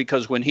argument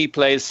because when he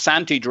plays,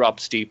 Santi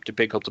drops deep to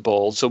pick up the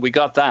ball. So we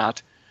got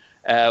that.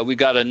 We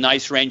got a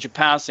nice range of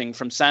passing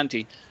from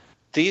Santi.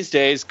 These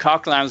days,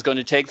 Coquelin's going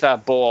to take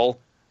that ball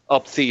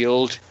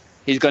upfield.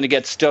 He's going to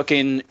get stuck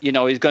in, you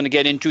know, he's going to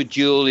get into a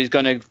duel. He's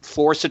going to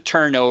force a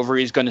turnover.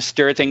 He's going to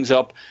stir things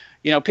up.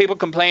 You know, people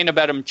complain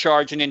about him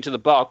charging into the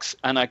box,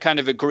 and I kind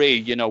of agree,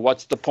 you know,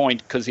 what's the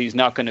point because he's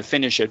not going to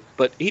finish it.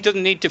 But he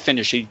doesn't need to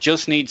finish. He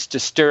just needs to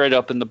stir it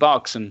up in the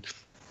box, and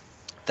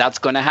that's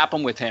going to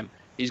happen with him.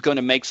 He's going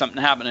to make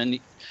something happen. And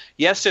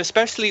yes,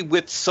 especially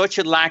with such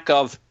a lack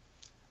of,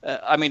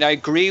 I mean, I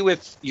agree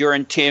with your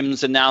and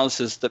Tim's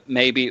analysis that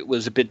maybe it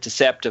was a bit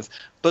deceptive,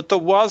 but there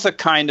was a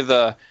kind of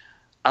a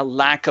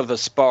lack of a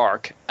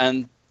spark.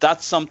 And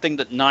that's something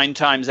that 9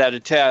 times out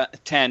of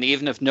 10,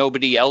 even if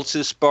nobody else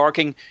is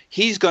sparking,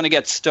 he's going to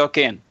get stuck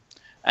in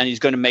and he's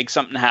going to make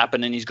something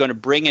happen and he's going to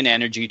bring in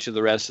energy to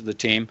the rest of the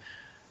team.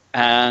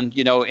 And,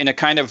 you know, in a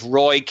kind of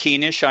Roy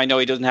Keane-ish, I know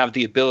he doesn't have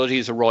the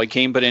abilities of Roy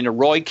Keane, but in a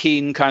Roy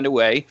Keane kind of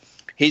way,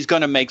 he's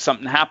going to make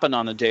something happen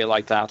on a day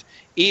like that.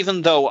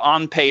 Even though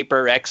on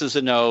paper, X's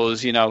and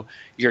O's, you know,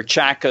 your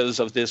Xhakas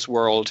of this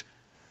world,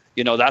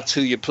 you know, that's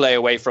who you play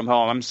away from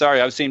home. I'm sorry,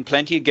 I've seen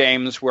plenty of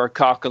games where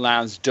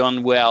Coquelin's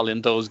done well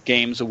in those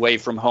games away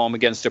from home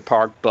against a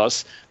park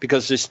bus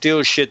because there's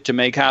still shit to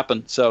make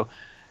happen. So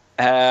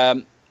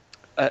I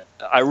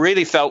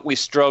really felt we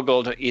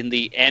struggled in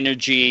the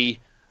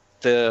energy.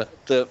 The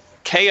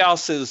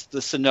chaos is the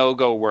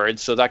Sonogo word,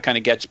 so that kind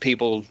of gets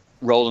people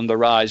rolling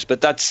their eyes.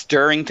 But that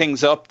stirring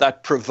things up,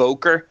 that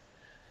provoker,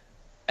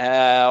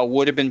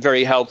 would have been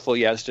very helpful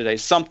yesterday.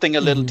 Something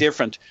a little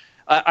different.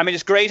 I mean,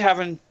 it's great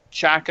having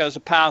Xhaka as a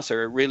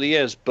passer, it really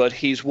is, but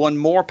he's one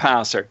more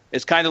passer.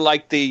 It's kind of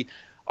like the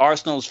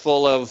Arsenal's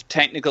full of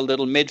technical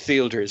little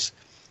midfielders.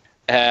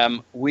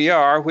 We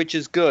are, which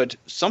is good.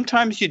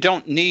 Sometimes you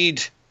don't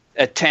need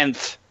a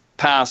 10th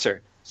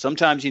passer.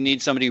 Sometimes you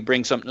need somebody who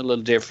brings something a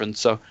little different.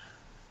 So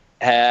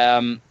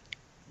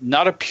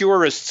not a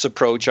purist's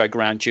approach, I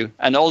grant you.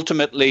 And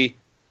ultimately,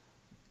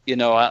 you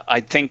know,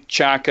 I think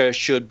Xhaka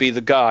should be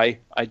the guy.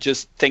 I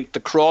just think the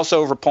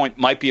crossover point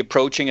might be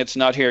approaching. It's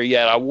not here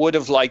yet. I would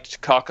have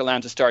liked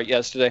Coquelin to start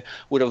yesterday.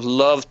 Would have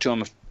loved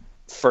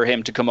for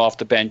him to come off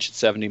the bench at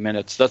 70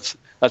 minutes. That's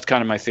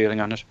kind of my feeling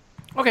on it.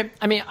 Okay.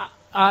 I mean,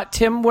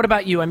 Tim, what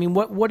about you? I mean,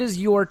 what is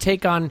your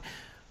take on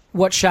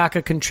what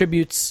Xhaka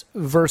contributes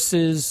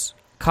versus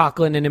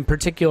Coquelin, and in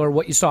particular,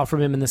 what you saw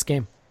from him in this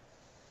game?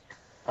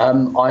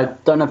 I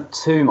don't have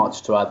too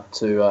much to add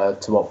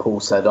to what Paul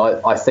said.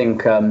 I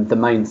think the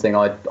main thing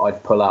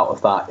I'd pull out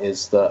of that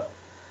is that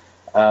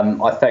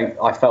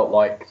I felt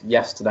like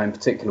yesterday in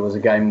particular was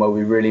a game where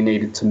we really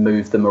needed to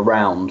move them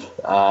around,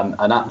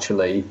 and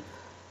actually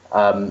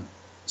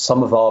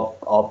some of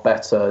our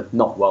better,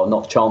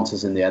 not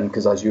chances in the end,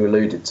 because as you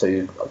alluded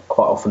to,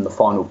 quite often the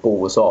final ball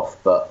was off,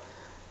 but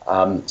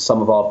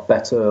some of our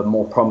better,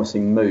 more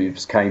promising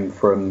moves came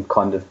from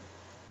kind of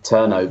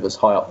turnovers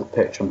high up the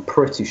pitch. I'm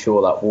pretty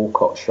sure that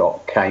Walcott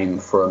shot came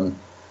from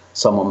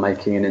someone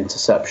making an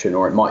interception,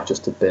 or it might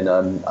just have been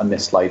a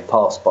mislaid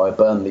pass by a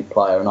Burnley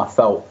player, and I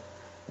felt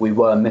we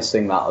were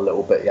missing that a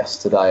little bit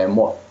yesterday. And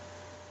what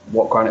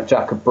Granit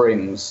Xhaka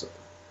brings,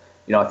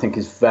 you know, I think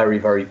is very,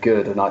 very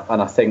good. And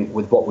I think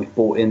with what we've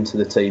brought into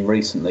the team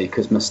recently,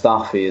 because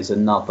Mustafi is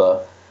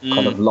another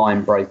kind of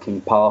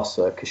line-breaking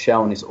passer.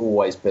 Koscielny's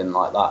always been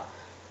like that.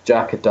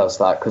 Xhaka does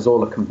that because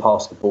Ola can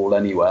pass the ball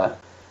anywhere.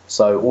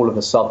 So all of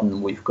a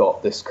sudden we've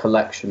got this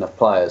collection of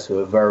players who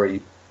are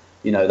very,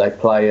 you know, they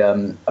play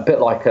a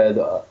bit like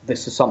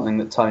this is something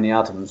that Tony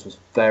Adams was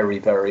very,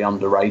 very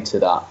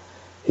underrated at.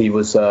 He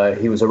was a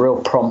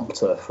real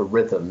prompter for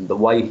rhythm. The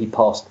way he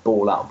passed the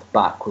ball out of the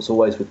back was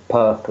always with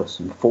purpose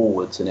and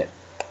forwards, and it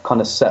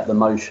kind of set the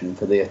motion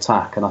for the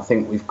attack. And I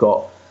think we've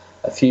got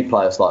a few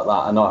players like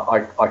that. And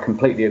I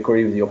completely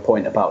agree with your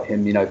point about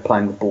him, you know,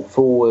 playing the ball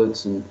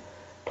forwards and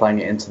playing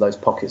it into those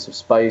pockets of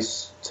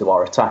space to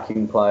our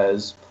attacking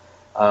players.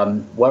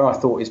 Where I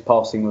thought his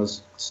passing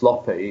was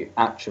sloppy,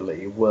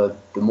 actually, were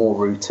the more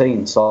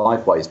routine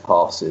sideways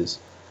passes.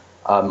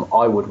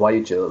 I would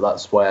wager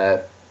that's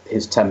where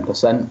his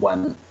 10%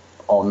 went,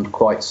 on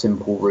quite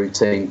simple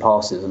routine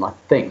passes, and I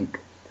think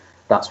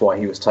that's why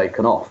he was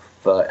taken off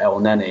for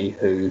El Neni,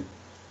 who,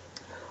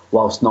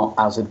 whilst not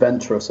as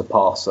adventurous a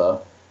passer,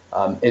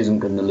 isn't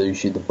going to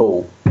lose you the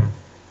ball.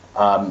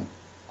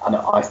 And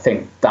I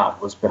think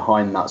that was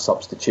behind that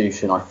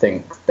substitution. I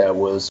think there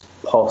was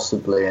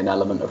possibly an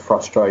element of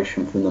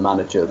frustration from the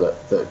manager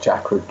that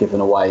Xhaka had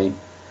given away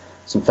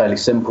some fairly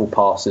simple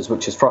passes,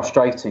 which is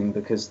frustrating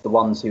because the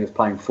ones he was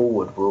playing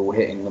forward were all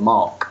hitting the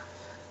mark.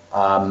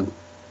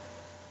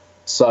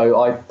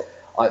 So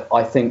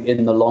I think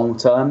in the long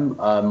term,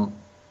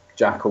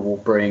 Xhaka will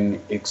bring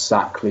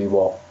exactly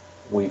what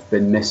we've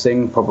been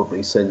missing,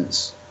 probably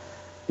since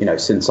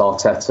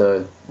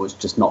Arteta was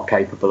just not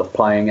capable of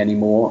playing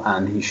anymore,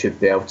 and he should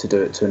be able to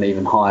do it to an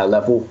even higher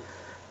level.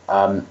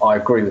 I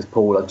agree with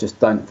Paul. I just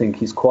don't think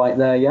he's quite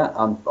there yet.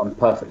 I'm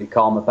perfectly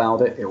calm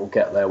about it. It will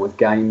get there with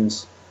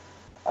games.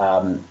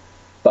 But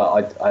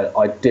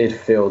I did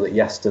feel that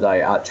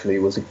yesterday actually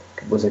was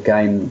a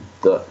game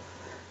that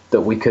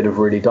we could have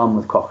really done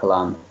with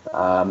Coquelin,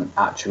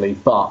 actually.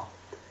 But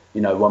you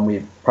know, when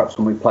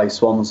we play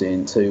Swansea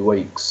in 2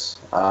 weeks,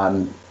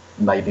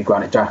 maybe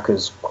Granit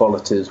Xhaka's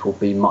qualities will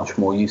be much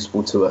more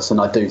useful to us.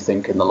 And I do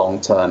think in the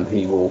long term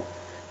he will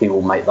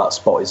make that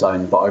spot his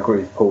own. But I agree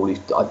with Paul.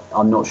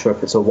 I'm not sure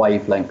if it's a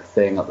wavelength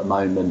thing at the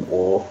moment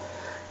or,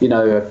 you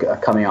know, a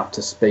coming up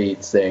to speed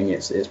thing.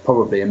 It's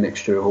probably a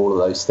mixture of all of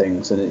those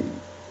things. And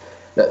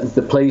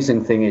the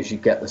pleasing thing is you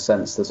get the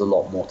sense there's a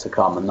lot more to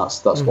come, and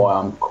that's why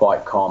I'm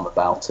quite calm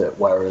about it.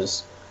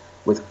 Whereas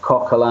with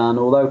Coquelin,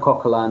 although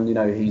Coquelin, you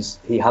know,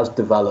 he has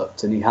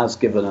developed and he has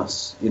given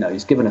us, you know,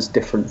 he's given us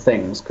different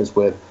things because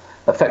we're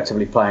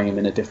effectively playing him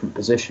in a different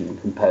position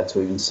compared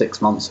to even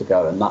 6 months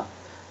ago, and that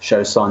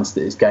shows signs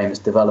that his game is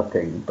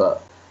developing.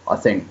 But I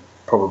think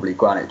probably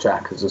Granit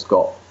Xhaka has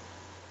got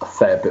a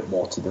fair bit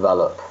more to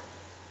develop.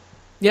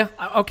 Yeah,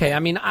 okay. I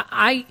mean,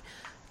 I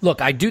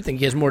do think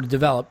he has more to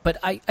develop, but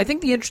I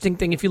think the interesting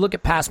thing, if you look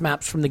at past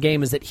maps from the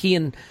game, is that he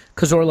and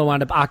Cazorla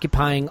wound up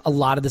occupying a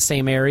lot of the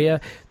same area.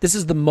 This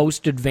is the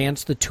most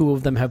advanced the two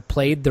of them have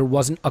played. There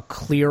wasn't a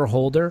clear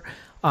holder.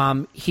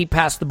 He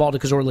passed the ball to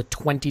Cazorla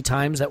 20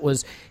 times. That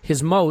was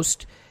his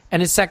most,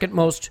 and his second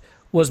most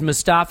was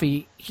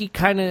Mustafi. He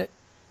kind of,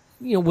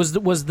 you know, was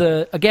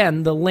the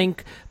again the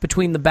link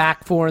between the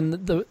back four and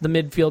the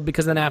midfield,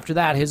 because then after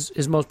that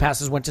his most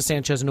passes went to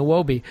Sanchez and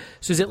Iwobi.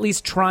 So he's at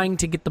least trying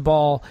to get the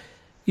ball,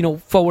 you know,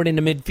 forward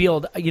into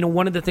midfield. You know,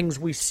 one of the things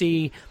we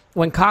see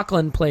when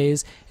Coughlin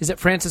plays is that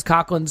Francis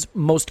Coughlin's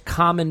most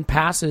common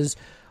passes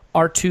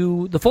are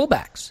to the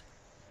fullbacks.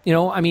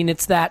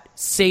 It's that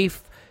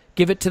safe,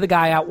 give it to the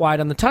guy out wide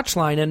on the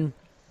touchline. And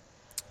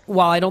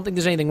while I don't think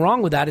there's anything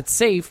wrong with that, it's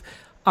safe.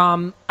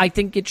 I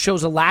think it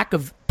shows a lack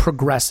of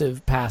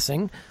progressive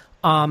passing.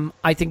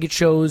 I think it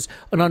shows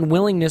an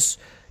unwillingness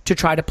to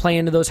try to play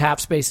into those half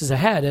spaces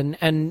ahead.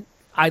 And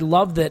I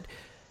love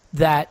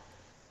that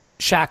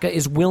Xhaka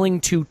is willing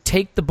to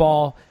take the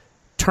ball,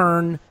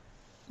 turn,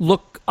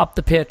 look up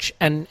the pitch,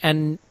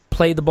 and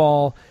play the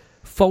ball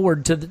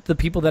forward to the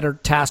people that are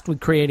tasked with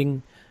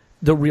creating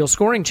the real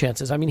scoring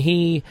chances.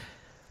 He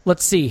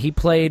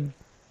played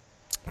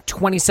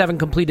 27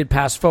 completed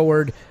pass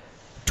forward,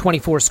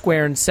 24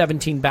 square, and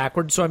 17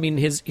 backward. So,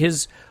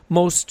 his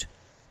most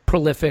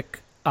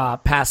prolific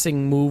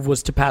passing move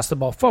was to pass the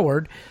ball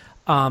forward.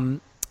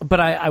 But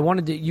I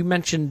wanted to, you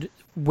mentioned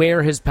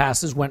where his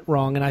passes went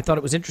wrong, and I thought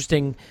it was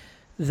interesting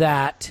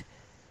that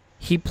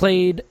he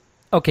played,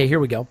 okay, here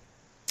we go.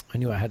 I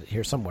knew I had it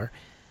here somewhere.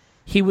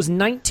 He was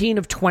 19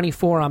 of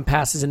 24 on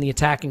passes in the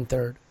attacking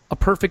third, a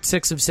perfect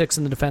 6 of 6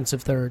 in the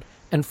defensive third,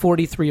 and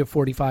 43 of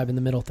 45 in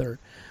the middle third.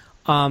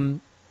 And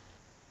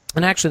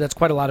actually, that's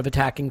quite a lot of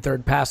attacking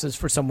third passes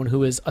for someone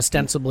who is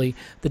ostensibly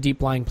the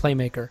deep-lying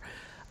playmaker.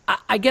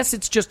 I guess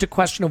it's just a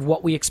question of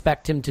what we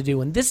expect him to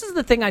do. And this is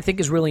the thing I think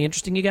is really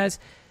interesting, you guys.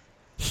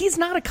 He's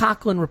not a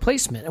Coughlin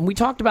replacement. And we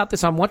talked about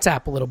this on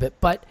WhatsApp a little bit,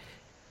 but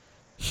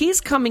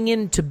he's coming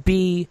in to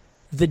be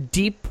the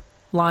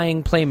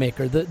deep-lying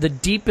playmaker, the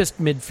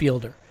deepest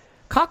midfielder.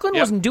 Coughlin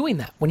wasn't doing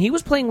that. When he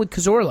was playing with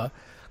Cazorla,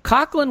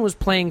 Coughlin was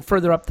playing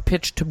further up the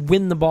pitch to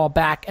win the ball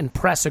back and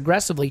press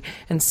aggressively,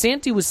 and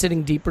Santi was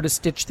sitting deeper to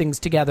stitch things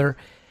together.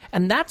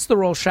 And that's the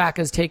role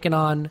Xhaka's taken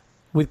on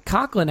with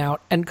Coughlin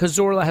out, and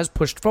Cazorla has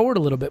pushed forward a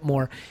little bit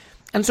more.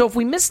 And so if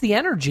we miss the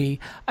energy,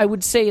 I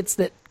would say it's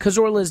that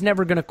Cazorla is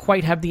never going to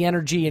quite have the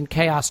energy and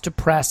chaos to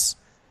press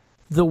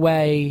the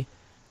way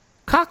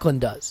Coughlin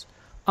does.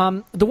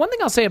 The one thing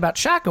I'll say about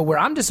Xhaka, where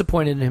I'm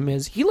disappointed in him,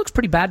 is he looks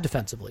pretty bad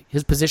defensively.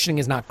 His positioning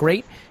is not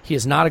great. He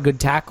is not a good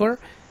tackler.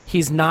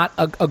 He's not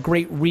a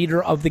great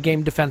reader of the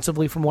game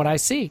defensively from what I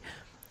see.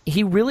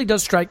 He really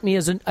does strike me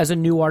as a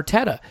new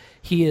Arteta.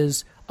 He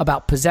is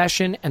about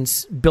possession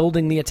and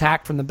building the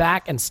attack from the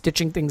back and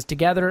stitching things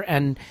together,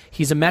 and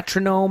he's a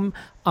metronome,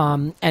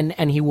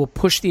 and he will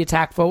push the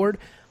attack forward.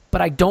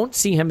 But I don't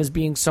see him as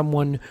being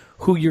someone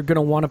who you're going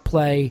to want to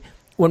play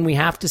when we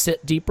have to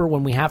sit deeper,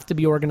 when we have to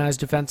be organized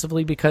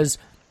defensively, because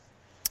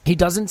he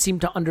doesn't seem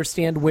to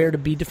understand where to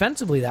be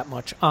defensively that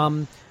much,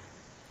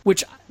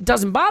 which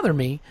doesn't bother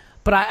me.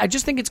 But I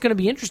just think it's going to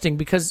be interesting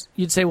because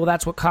you'd say, well,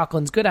 that's what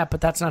Coughlin's good at,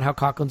 but that's not how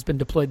Coughlin's been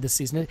deployed this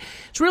season.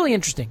 It's really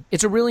interesting.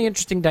 It's a really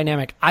interesting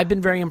dynamic. I've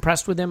been very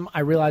impressed with him.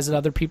 I realize that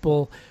other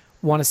people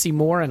want to see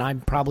more, and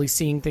I'm probably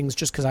seeing things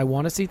just because I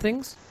want to see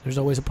things. There's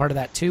always a part of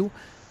that too.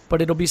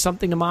 But it'll be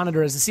something to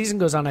monitor as the season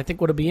goes on. I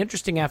think what'll be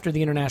interesting after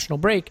the international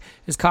break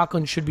is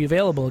Coughlin should be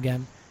available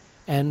again,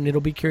 and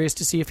it'll be curious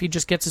to see if he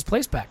just gets his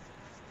place back.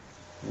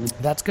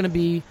 That's going to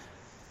be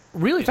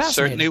really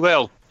fascinating. Certainly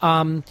will.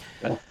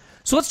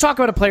 So let's talk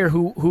about a player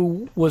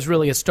who was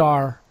really a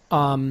star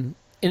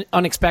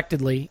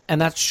unexpectedly, and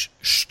that's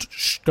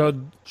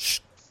Shkodran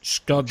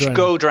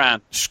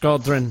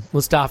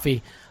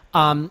Mustafi.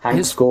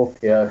 Hank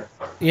Scorpio.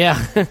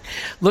 Yeah.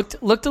 looked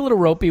a little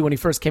ropey when he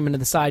first came into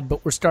the side,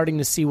 but we're starting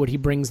to see what he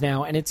brings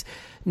now. And it's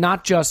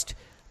not just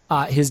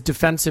his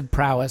defensive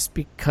prowess,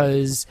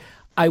 because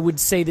I would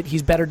say that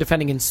he's better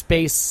defending in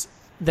space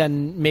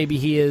than maybe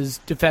he is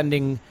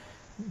defending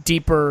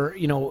deeper,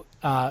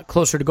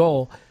 closer to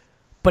goal.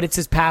 But it's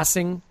his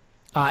passing.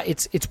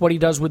 It's what he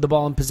does with the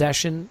ball in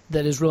possession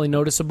that is really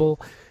noticeable.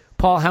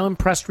 Paul, how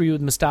impressed were you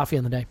with Mustafi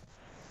on the day?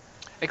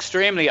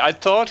 Extremely. I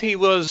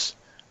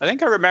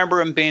think I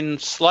remember him being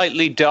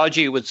slightly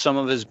dodgy with some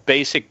of his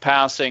basic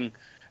passing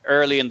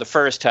early in the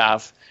first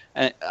half.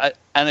 That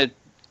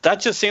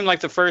just seemed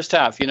like the first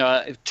half.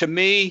 To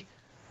me,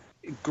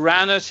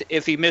 granted,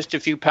 if he missed a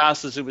few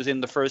passes, it was in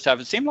the first half.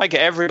 It seemed like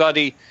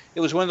it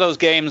was one of those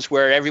games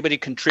where everybody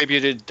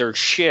contributed their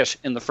shit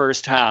in the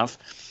first half.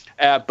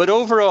 But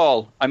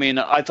overall, I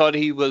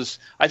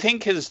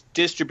think his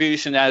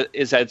distribution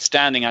is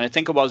outstanding, and I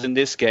think it was in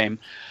this game.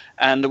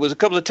 And there was a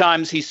couple of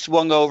times he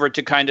swung over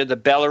to kind of the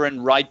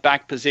Bellerin right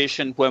back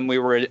position when we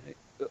were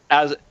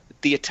as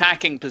the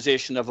attacking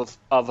position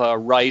of a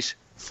right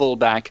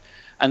fullback,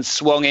 and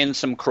swung in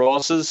some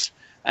crosses.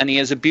 And he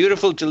has a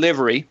beautiful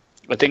delivery.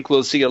 I think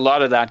we'll see a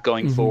lot of that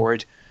going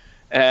forward.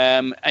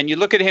 And you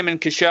look at him in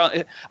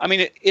Koscielny.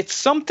 It's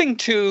something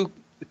to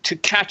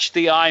catch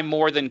the eye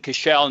more than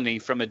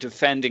Koscielny from a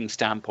defending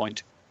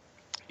standpoint.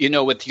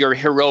 With your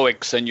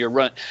heroics and your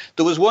run.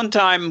 There was one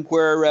time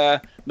where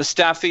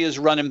Mustafi is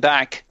running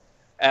back,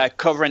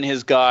 covering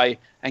his guy,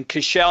 and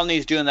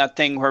Koscielny's doing that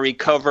thing where he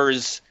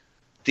covers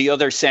the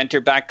other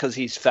centre back because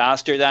he's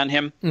faster than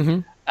him. Mm-hmm.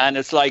 And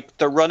it's like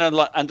they're running,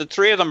 and the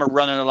three of them are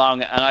running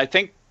along. And I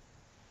think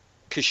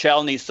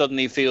Koscielny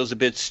suddenly feels a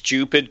bit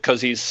stupid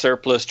because he's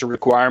surplus to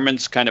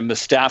requirements. Kind of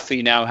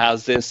Mustafi now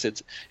has this.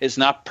 It's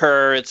not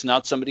Per, it's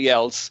not somebody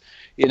else.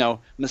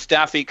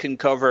 Mustafi can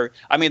cover.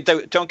 I mean,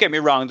 don't get me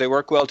wrong, they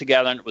work well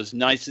together and it was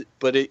nice,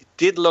 but it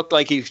did look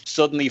like he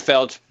suddenly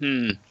felt,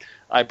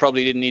 I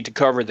probably didn't need to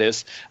cover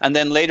this. And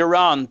then later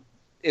on,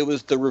 it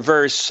was the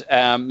reverse.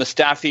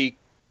 Mustafi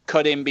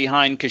cut in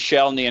behind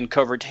Koscielny and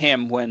covered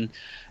him when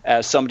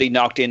somebody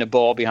knocked in a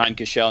ball behind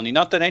Koscielny.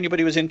 Not that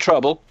anybody was in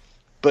trouble,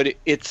 but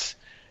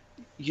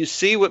you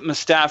see with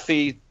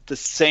Mustafi the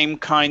same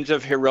kinds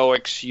of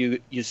heroics you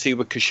see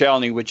with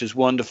Koscielny, which is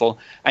wonderful.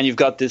 And you've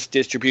got this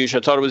distribution.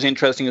 I thought it was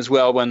interesting as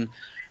well when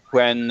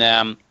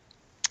Wenger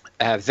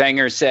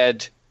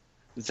said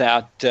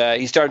that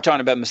he started talking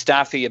about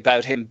Mustafi,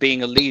 about him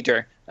being a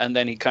leader, and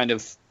then he kind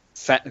of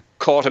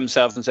caught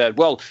himself and said,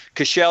 well,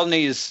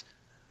 Koscielny is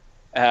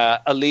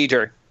a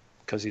leader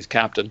because he's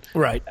captain.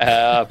 Right.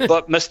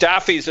 But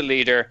Mustafi's a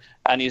leader,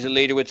 and he's a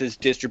leader with his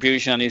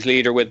distribution, and he's a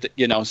leader with,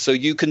 so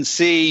you can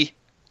see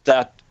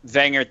that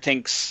Wenger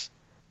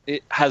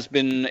has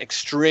been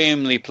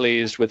extremely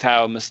pleased with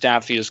how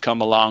Mustafi has come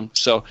along.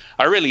 So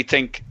I really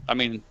think,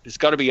 it's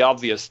got to be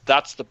obvious,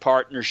 that's the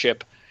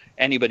partnership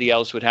anybody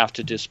else would have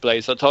to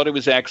display. So I thought it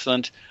was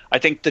excellent. I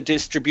think the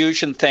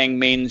distribution thing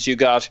means you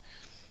got,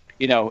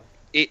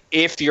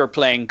 if you're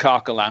playing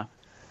Coquelin,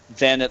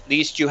 then at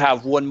least you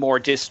have one more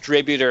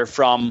distributor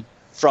from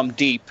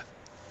deep.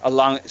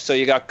 So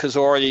you got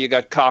Cazorla, you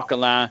got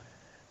Coquelin,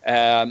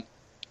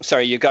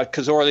 you got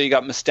Cazorla, you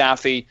got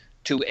Mustafi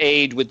to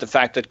aid with the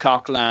fact that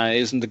Coquelin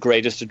isn't the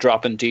greatest at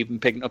dropping deep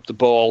and picking up the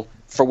ball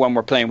for when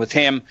we're playing with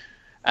him.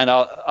 And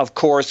of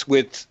course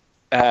with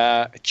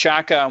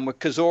Xhaka and with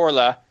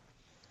Cazorla,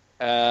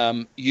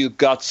 you've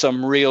got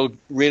some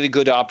really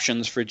good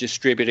options for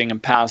distributing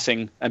and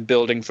passing and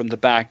building from the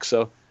back.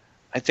 So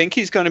I think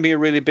he's going to be a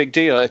really big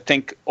deal. I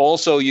think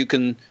also you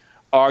can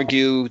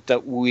argue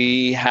that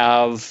we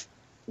have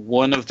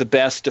one of the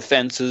best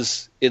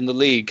defenses in the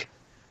league,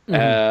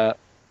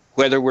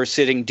 whether we're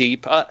sitting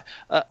deep.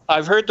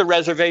 I've heard the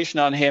reservation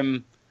on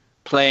him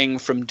playing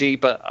from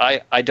deep.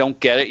 I don't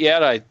get it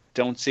yet. I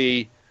don't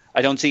see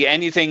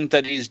anything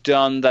that he's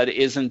done that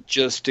isn't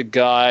just a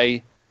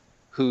guy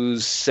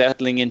who's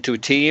settling into a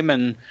team,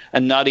 and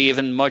not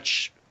even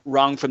much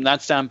wrong from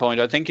that standpoint.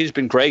 I think he's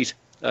been great.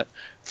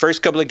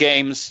 First couple of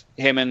games,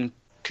 him and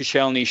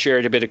Koscielny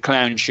shared a bit of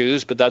clown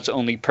shoes, but that's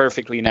only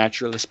perfectly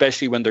natural,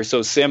 especially when they're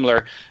so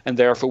similar, and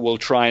therefore will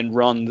try and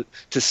run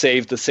to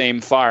save the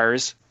same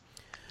fires.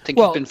 I think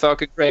he's been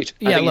fucking great.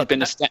 Yeah, he's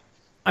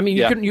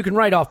been you can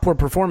write off poor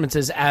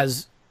performances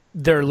as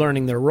they're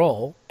learning their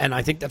role, and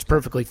I think that's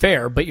perfectly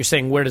fair, but you're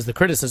saying where does the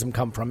criticism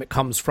come from? It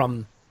comes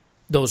from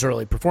those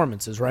early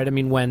performances, right? I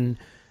mean, when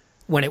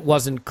it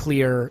wasn't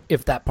clear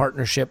if that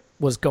partnership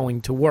was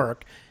going to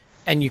work,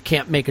 and you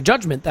can't make a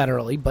judgment that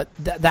early, but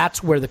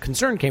that's where the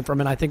concern came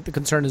from, and I think the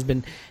concern has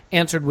been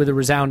answered with a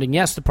resounding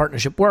yes, the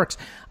partnership works.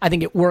 I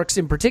think it works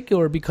in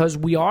particular because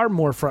we are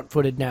more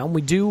front-footed now,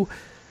 and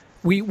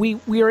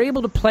we are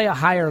able to play a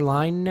higher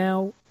line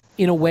now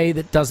in a way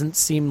that doesn't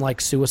seem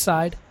like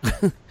suicide,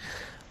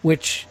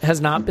 which has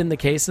not been the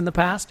case in the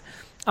past.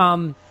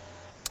 I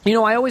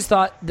always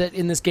thought that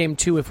in this game,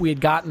 too, if we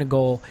had gotten a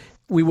goal,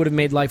 we would have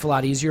made life a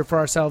lot easier for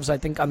ourselves. I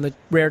think on the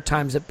rare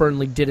times that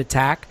Burnley did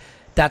attack,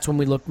 that's when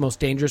we looked most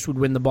dangerous. We'd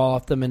win the ball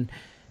off them,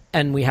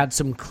 and we had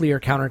some clear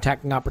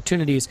counterattacking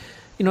opportunities.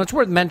 It's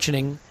worth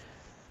mentioning,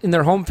 in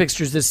their home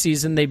fixtures this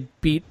season, they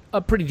beat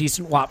a pretty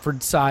decent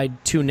Watford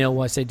side 2-0.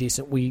 Well, I say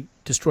decent. We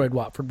destroyed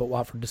Watford, but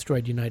Watford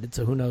destroyed United,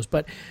 so who knows.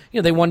 But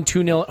they won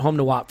 2-0 at home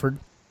to Watford.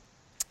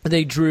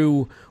 They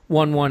drew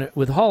 1-1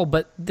 with Hull,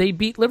 but they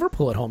beat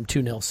Liverpool at home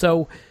 2-0.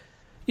 So,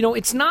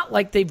 it's not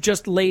like they've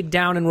just laid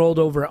down and rolled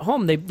over at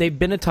home. They've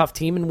been a tough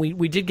team, and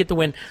we did get the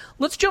win.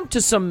 Let's jump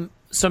to some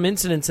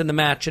incidents in the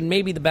match, and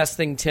maybe the best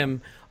thing,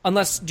 Tim,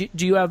 unless,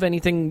 do you have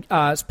anything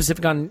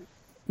specific on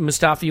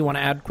Mustafi you want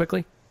to add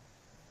quickly?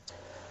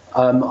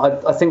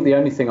 I think the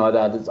only thing I'd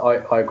add is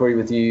I agree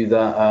with you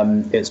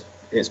that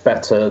it's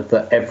better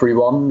that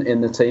everyone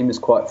in the team is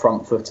quite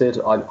front-footed.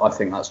 I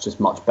think that's just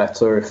much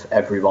better if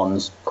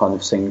everyone's kind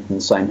of singing from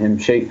the same hymn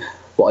sheet.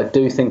 What I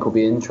do think will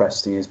be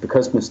interesting is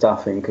because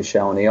Mustafi and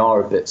Koscielny are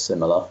a bit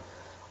similar,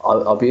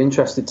 I'll be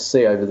interested to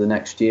see over the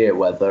next year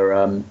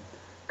whether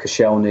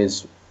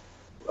Koscielny's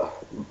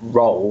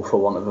role, for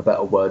want of a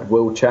better word,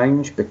 will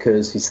change,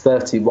 because he's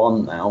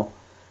 31 now,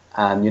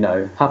 and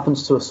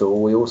happens to us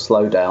all. We all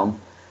slow down,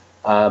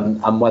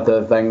 and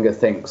whether Wenger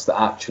thinks that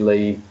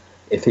actually,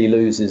 if he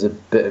loses a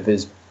bit of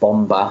his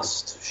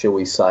bombast, shall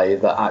we say,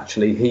 that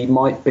actually he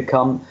might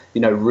become,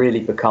 really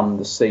become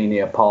the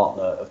senior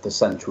partner of the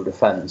central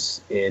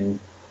defence in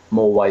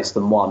more ways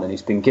than one. And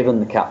he's been given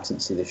the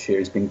captaincy this year.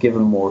 He's been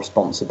given more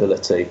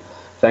responsibility.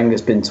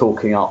 Wenger's been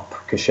talking up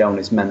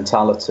Koscielny's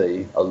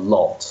mentality a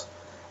lot.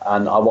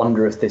 And I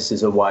wonder if this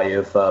is a way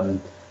of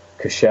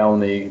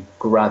Koscielny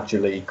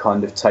gradually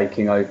kind of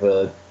taking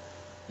over,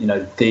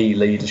 the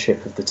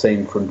leadership of the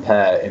team from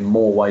Per in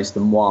more ways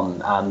than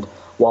one. And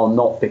while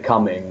not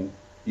becoming,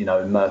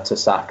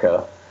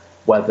 Mertesacker,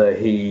 whether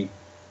he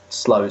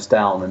slows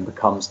down and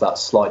becomes that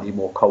slightly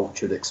more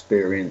cultured,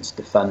 experienced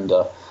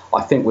defender.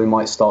 I think we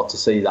might start to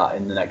see that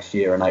in the next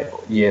year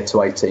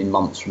to 18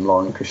 months from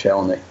Lauren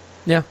Koscielny.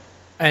 Yeah,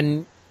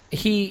 and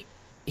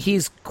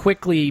he's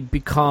quickly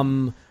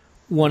become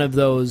one of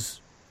those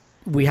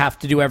we have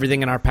to do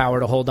everything in our power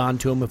to hold on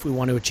to him if we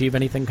want to achieve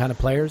anything kind of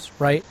players,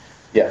 right?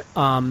 Yeah.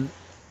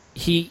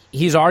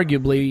 He's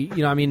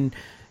arguably,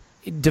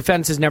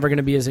 defense is never going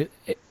to be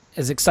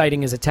as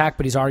exciting as attack,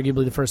 but he's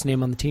arguably the first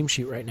name on the team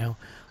sheet right now.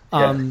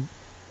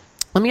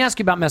 Let me ask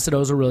you about Mesut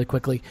Ozil really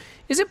quickly.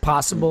 Is it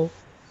possible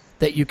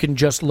that you can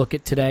just look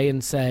at today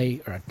and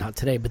say, or not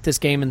today, but this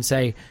game and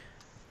say,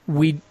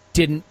 we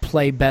didn't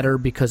play better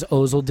because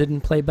Ozil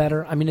didn't play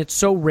better? I mean, it's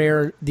so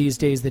rare these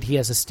days that he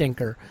has a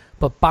stinker,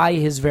 but by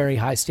his very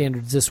high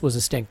standards, this was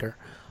a stinker.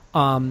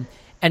 And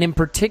in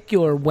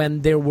particular,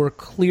 when there were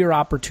clear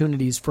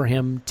opportunities for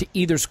him to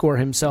either score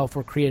himself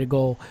or create a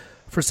goal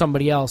for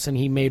somebody else, and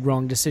he made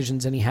wrong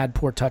decisions and he had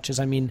poor touches.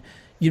 I mean,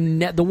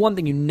 the one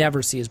thing you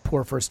never see is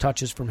poor first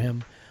touches from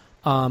him,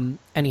 and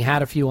he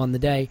had a few on the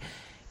day.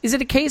 Is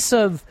it a case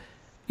of,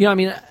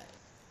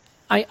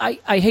 I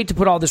hate to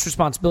put all this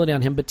responsibility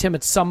on him, but Tim,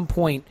 at some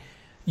point,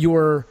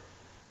 your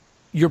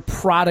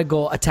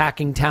prodigal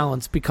attacking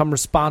talents become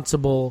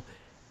responsible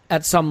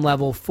at some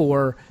level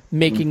for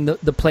making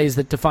the plays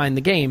that define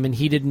the game, and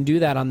he didn't do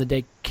that on the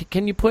day.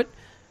 Can you put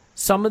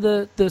some of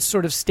the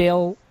sort of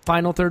stale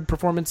final third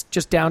performance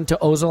just down to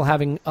Ozil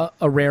having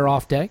a rare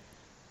off day?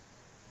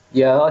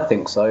 Yeah, I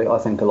think so. I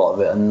think a lot of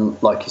it,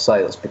 and like you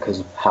say, that's because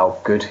of how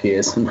good he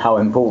is and how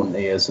important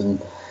he is,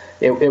 and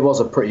it was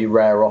a pretty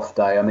rare off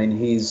day. I mean,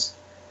 he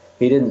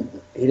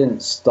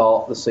didn't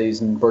start the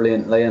season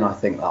brilliantly, and I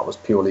think that was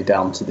purely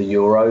down to the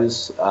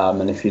Euros.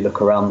 And if you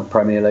look around the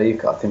Premier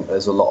League, I think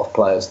there's a lot of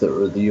players that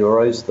are at the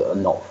Euros that are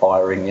not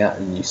firing yet,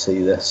 and you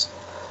see this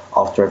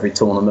after every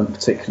tournament,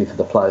 particularly for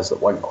the players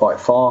that went quite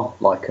far,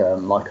 like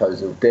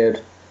Ozil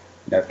did,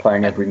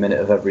 playing every minute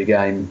of every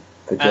game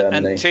for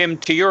Germany. And Tim,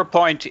 to your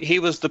point, he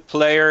was the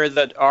player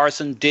that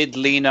Arsene did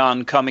lean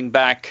on coming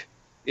back,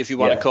 if you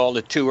want to call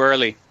it, too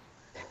early.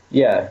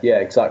 Yeah,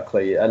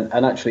 exactly. And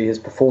actually his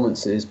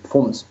performance has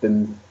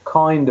been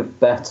kind of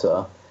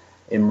better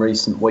in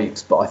recent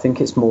weeks, but I think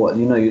it's more,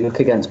 you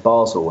look against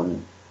Basel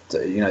and,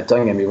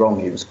 don't get me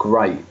wrong, he was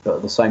great, but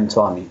at the same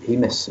time, he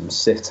missed some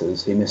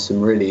sitters, he missed some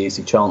really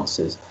easy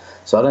chances.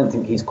 So I don't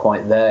think he's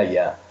quite there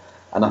yet.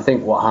 And I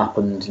think what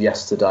happened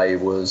yesterday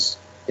was,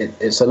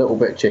 it's a little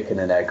bit chicken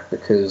and egg,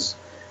 because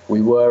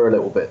we were a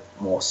little bit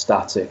more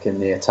static in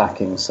the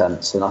attacking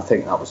sense, and I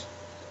think that was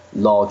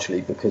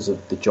largely because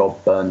of the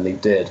job Burnley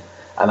did.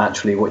 And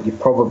actually what you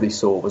probably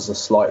saw was a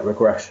slight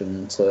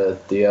regression to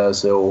the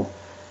Ozil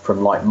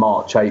from like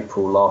March,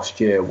 April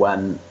last year,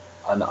 when,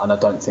 and I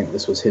don't think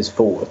this was his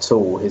fault at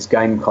all, his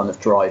game kind of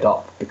dried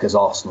up because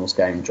Arsenal's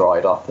game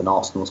dried up, and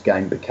Arsenal's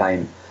game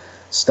became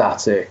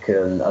static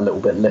and a little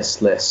bit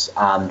listless,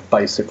 and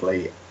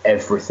basically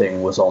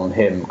everything was on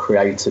him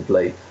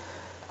creatively.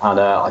 And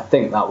I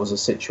think that was a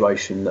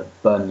situation that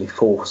Burnley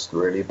forced,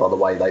 really, by the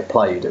way they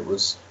played. It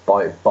was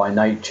by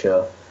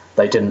nature,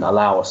 they didn't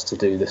allow us to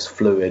do this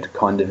fluid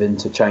kind of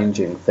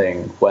interchanging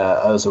thing, where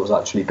Ozil's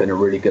actually been a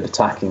really good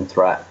attacking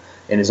threat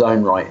in his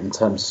own right in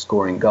terms of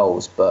scoring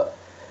goals. But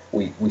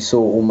we saw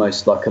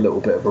almost like a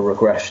little bit of a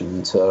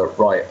regression to,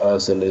 right,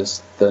 Ozil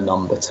is the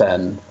number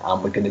 10,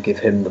 and we're going to give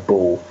him the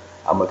ball,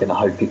 and we're going to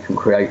hope he can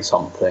create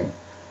something.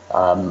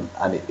 And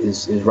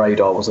his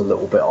radar was a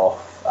little bit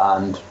off.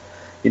 And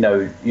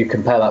you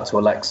compare that to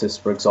Alexis,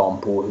 for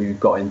example, who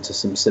got into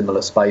some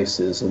similar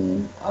spaces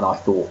and I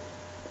thought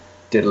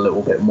did a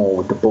little bit more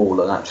with the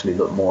ball and actually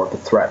looked more of a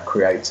threat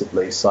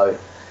creatively. So,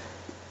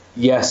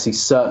 yes, he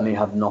certainly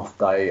had an off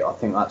day. I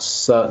think that's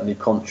certainly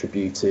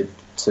contributed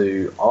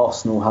to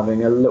Arsenal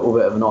having a little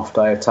bit of an off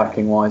day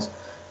attacking-wise.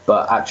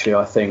 But actually,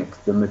 I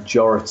think the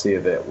majority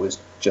of it was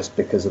just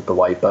because of the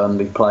way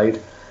Burnley played.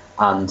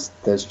 And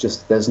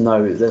there's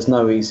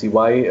no easy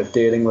way of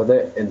dealing with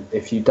it. And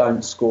if you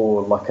don't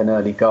score like an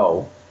early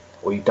goal,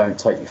 or you don't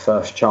take your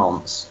first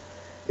chance,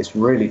 it's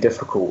really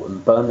difficult.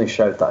 And Burnley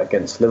showed that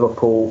against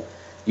Liverpool.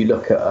 You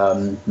look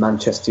at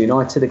Manchester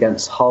United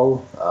against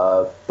Hull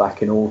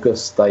back in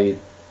August. They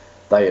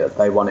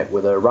won it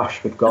with a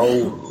Rashford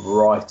goal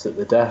right at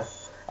the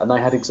death, and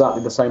they had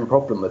exactly the same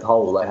problem with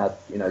Hull. They had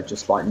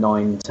just like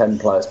 9-10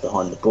 players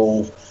behind the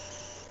ball,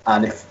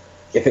 and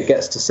if it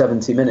gets to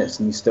 70 minutes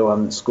and you still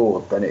haven't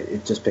scored, then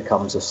it just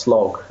becomes a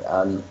slog.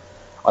 And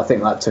I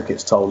think that took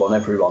its toll on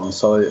everyone.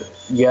 So,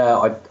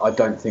 yeah, I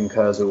don't think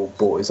Ozil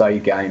brought his A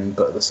game,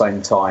 but at the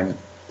same time,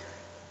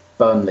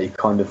 Burnley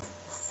kind of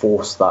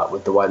forced that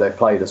with the way they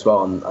played as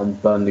well.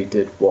 And Burnley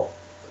did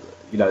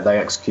they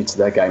executed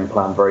their game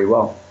plan very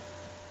well.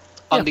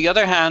 On the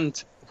other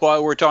hand,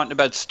 while we're talking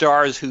about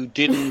stars who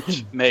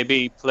didn't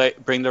maybe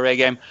bring their A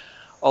game,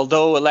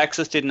 although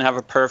Alexis didn't have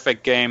a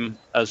perfect game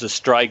as a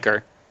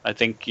striker, I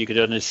think you could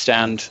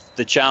understand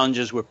the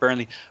challenges with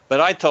Burnley.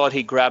 But I thought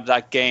he grabbed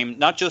that game,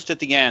 not just at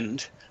the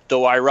end,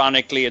 though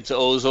ironically it's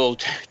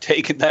Ozil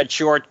taking that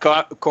short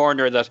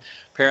corner that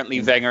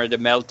apparently Wenger had a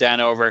meltdown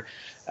over.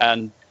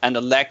 and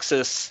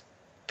Alexis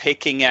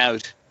picking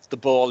out the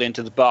ball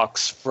into the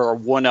box for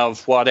one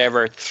of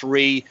whatever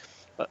three.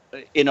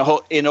 In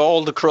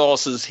all the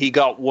crosses, he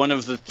got one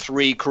of the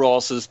three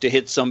crosses to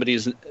hit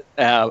somebody's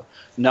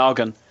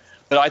noggin.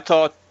 But I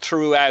thought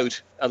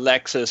throughout,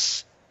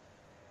 Alexis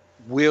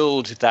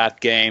willed that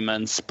game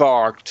and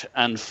sparked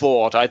and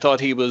fought. I thought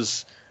he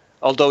was,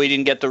 although he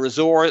didn't get the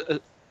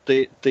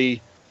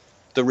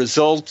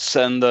results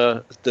and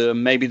the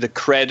maybe the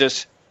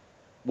credit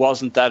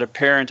wasn't that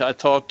apparent. I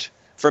thought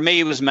for me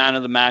he was man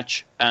of the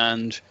match,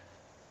 and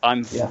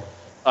I'm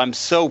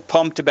so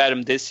pumped about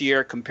him this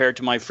year compared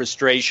to my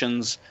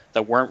frustrations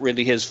that weren't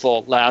really his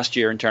fault last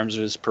year in terms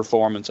of his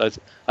performance.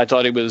 I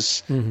thought he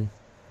was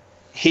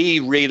he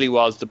really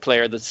was the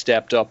player that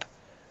stepped up.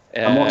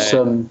 And what's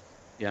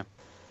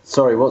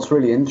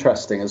really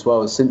interesting as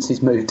well is since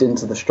he's moved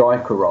into the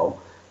striker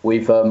role,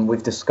 we've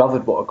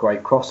discovered what a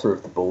great crosser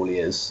of the ball he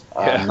is.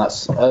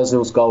 That's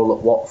Ozil's goal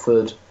at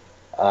Watford,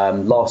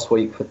 last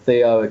week for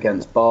Theo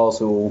against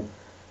Basel,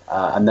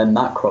 and then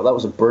that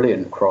was a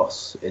brilliant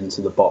cross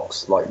into the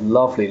box, like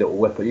lovely little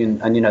whip.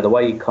 And the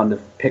way he kind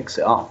of picks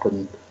it up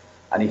and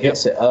he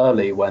hits it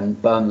early when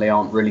Burnley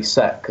aren't really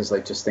set because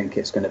they just think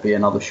it's going to be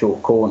another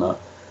short corner.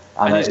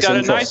 And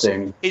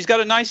he's got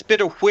a nice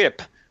bit of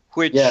whip,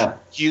 which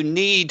you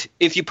need.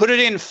 If you put it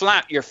in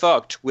flat, you're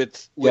fucked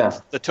with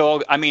the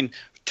tall. I mean,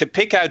 to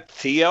pick out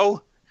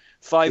Theo,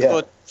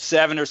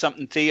 5'7" or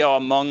something, Theo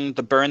among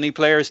the Burnley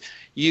players,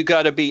 you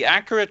got to be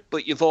accurate,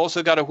 but you've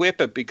also got to whip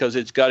it because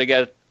it's got to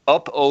get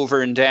up,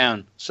 over, and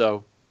down.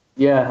 So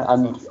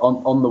and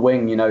on the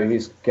wing,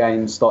 his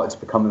game started to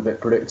become a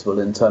bit predictable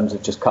in terms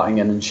of just cutting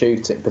in and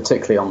shooting,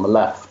 particularly on the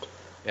left.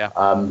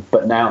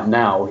 But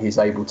now he's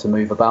able to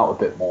move about a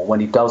bit more. When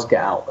he does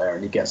get out there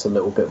and he gets a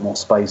little bit more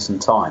space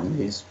and time,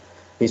 he's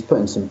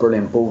putting some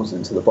brilliant balls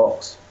into the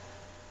box.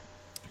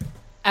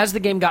 As the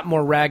game got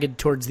more ragged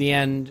towards the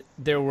end,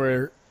 there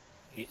were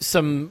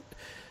some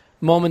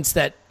moments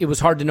that it was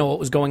hard to know what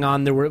was going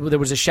on. There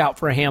was a shout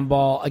for a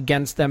handball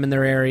against them in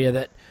their area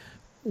that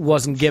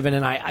wasn't given,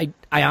 and I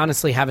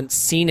honestly haven't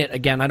seen it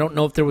again. I don't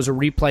know if there was a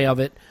replay of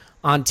it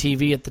on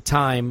TV at the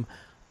time,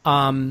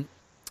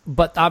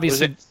 but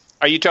obviously...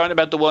 Are you talking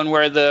about the one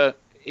where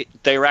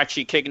they were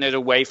actually kicking it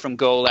away from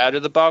goal out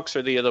of the box,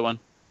 or the other one?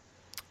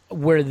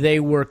 Where they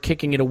were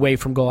kicking it away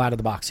from goal out of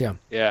the box, yeah.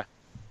 Yeah.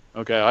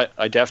 Okay,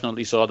 I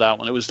definitely saw that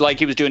one. It was like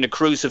he was doing a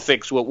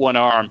crucifix with one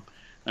arm.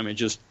 I mean,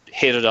 just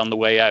hit it on the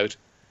way out.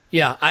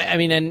 Yeah, I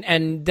mean,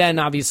 and then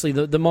obviously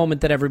the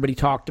moment that everybody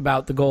talked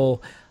about, the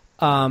goal,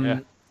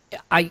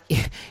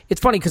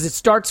 it's funny because it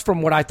starts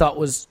from what I thought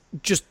was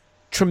just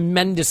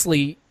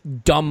tremendously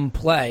dumb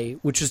play,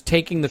 which is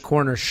taking the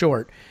corner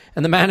short.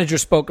 And the manager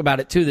spoke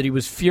about it too, that he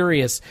was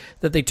furious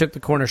that they took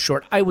the corner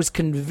short. I was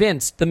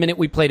convinced the minute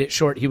we played it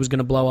short, he was going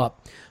to blow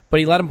up.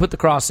 But he let him put the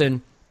cross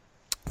in.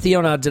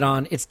 Theo nods it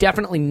on. It's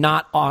definitely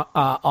not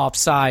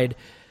offside.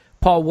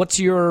 Paul,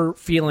 what's your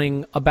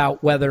feeling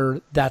about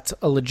whether that's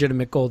a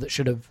legitimate goal that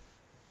should have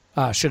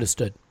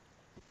stood?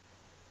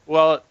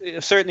 Well,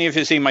 certainly if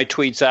you see my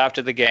tweets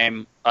after the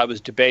game, I was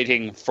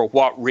debating for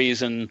what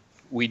reason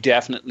we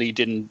definitely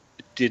didn't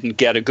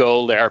get a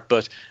goal there.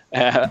 But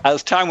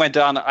as time went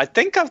on, I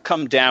think I've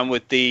come down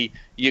with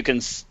you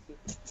can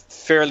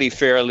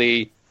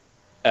fairly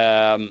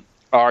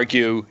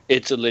argue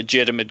it's a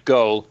legitimate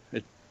goal.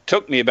 It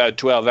took me about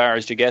 12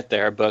 hours to get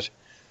there, but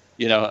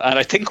and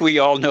I think we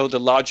all know the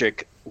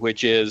logic,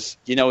 which is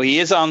he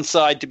is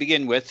onside to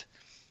begin with.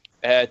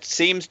 It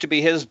seems to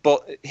be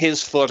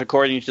his foot,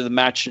 according to the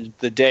match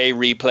the day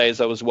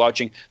replays I was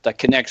watching, that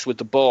connects with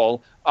the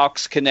ball.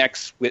 Ox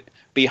connects with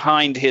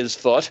behind his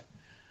foot,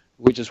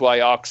 which is why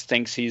Ox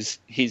thinks he's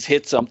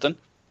hit something.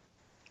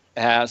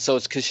 So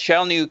it's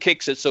Koscielny who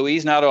kicks it, so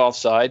he's not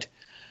offside.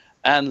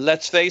 And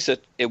let's face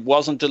it, it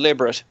wasn't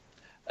deliberate.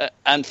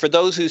 And for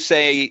those who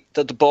say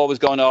that the ball was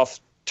going off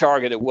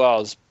target, it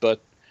was. But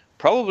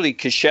probably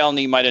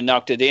Koscielny might have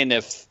knocked it in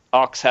if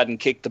Ox hadn't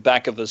kicked the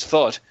back of his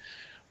foot.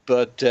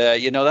 But,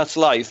 that's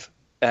life.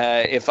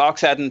 If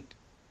Ox hadn't...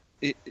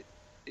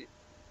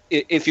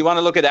 If you want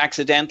to look at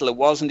accidental, it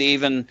wasn't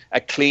even a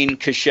clean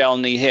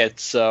Koscielny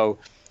hit. So,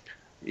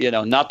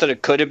 not that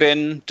it could have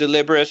been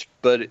deliberate,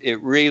 but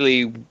it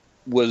really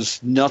was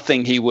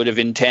nothing he would have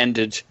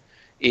intended,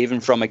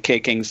 even from a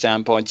kicking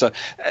standpoint. So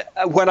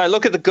when I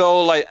look at the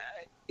goal,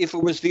 if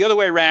it was the other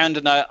way around,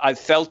 and I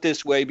felt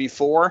this way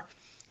before,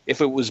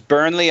 if it was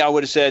Burnley, I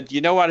would have said,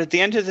 you know what, at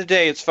the end of the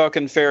day, it's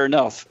fucking fair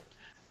enough.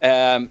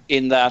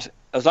 In that,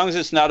 as long as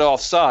it's not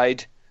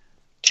offside,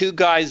 two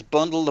guys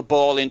bundle the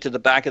ball into the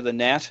back of the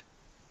net.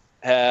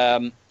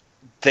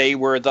 They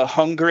were the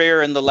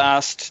hungrier in the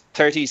last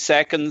 30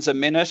 seconds, a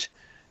minute.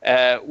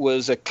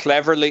 Was a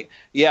cleverly...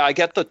 Yeah, I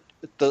get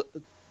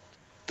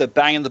the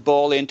banging the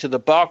ball into the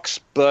box,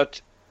 but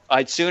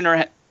I'd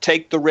sooner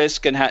take the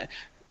risk and...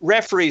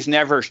 referees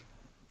never...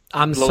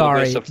 I'm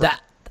sorry.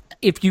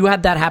 if you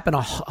had that happen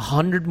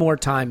 100 more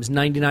times,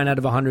 99 out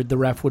of 100, the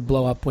ref would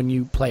blow up when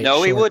you play.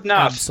 No, he would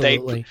not.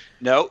 Absolutely.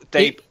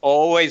 They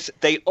always.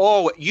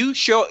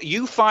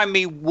 You find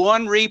me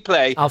one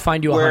replay. I'll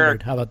find you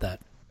 100. How about that?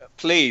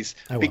 Please,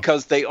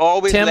 because they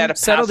always Tim, let a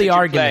settle the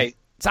argument.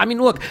 play. I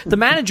mean, look, the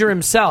manager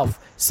himself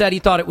said he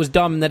thought it was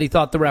dumb and that he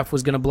thought the ref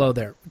was going to blow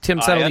there.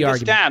 Tim, settle the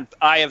argument. I understand.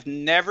 I have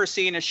never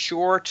seen a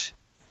short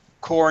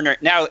corner.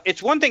 Now,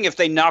 it's one thing if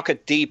they knock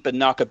it deep and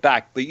knock it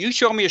back, but you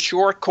show me a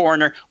short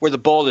corner where the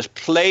ball is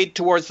played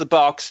towards the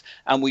box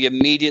and we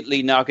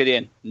immediately knock it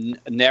in.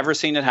 Never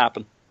seen it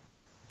happen.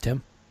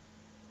 Tim?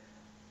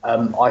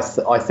 I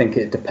think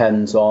it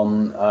depends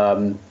on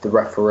the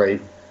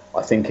referee.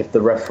 I think if the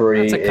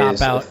referee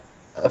is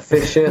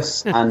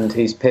officious and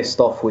he's pissed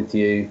off with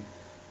you,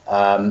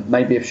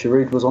 maybe if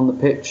Sharoud was on the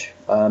pitch,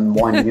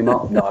 winding him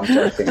up. No, I'm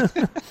joking.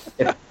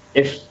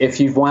 If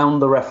you've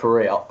wound the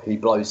referee up, he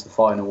blows the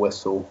final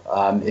whistle.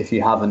 If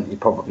you haven't, he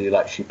probably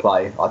lets you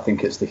play. I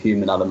think it's the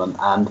human element,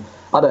 and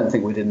I don't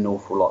think we did an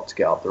awful lot to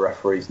get up the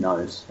referee's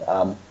nose.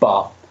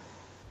 But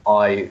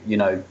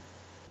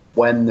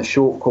when the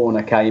short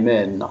corner came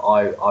in,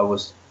 I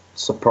was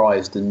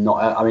surprised and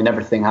not. I mean,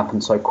 everything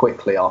happened so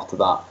quickly after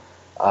that.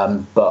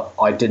 But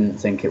I didn't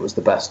think it was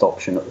the best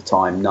option at the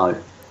time. No.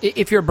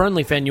 If you're a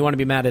Burnley fan, you want to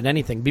be mad at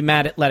anything. Be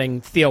mad at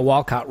letting Theo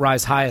Walcott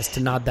rise highest to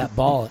nod that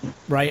ball,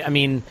 right? I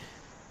mean,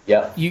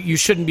 yeah. You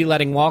shouldn't be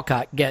letting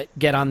Walcott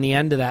get on the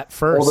end of that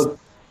first.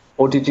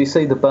 Or did you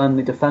see the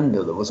Burnley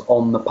defender that was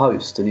on the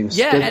post and he was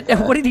stood there?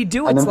 What did he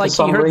do? It's like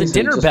he heard the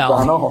dinner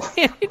bell.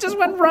 He just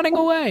went running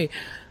away.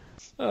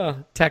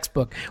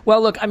 Textbook.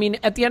 Well, look, I mean,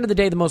 at the end of the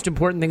day, the most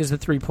important thing is the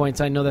 3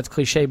 points. I know that's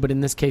cliche, but in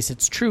this case,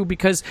 it's true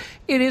because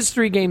it is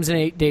 3 games in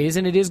 8 days,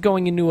 and it is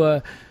going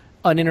into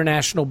an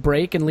international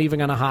break and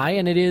leaving on a high,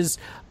 and it is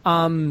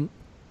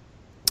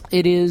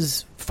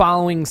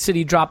following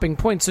City dropping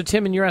points. So,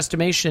 Tim, in your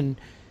estimation,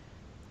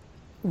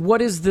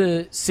 what is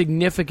the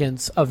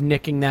significance of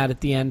nicking that at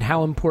the end?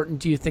 How important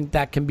do you think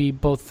that can be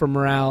both for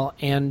morale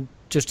and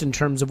just in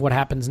terms of what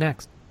happens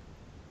next?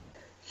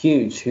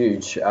 Huge.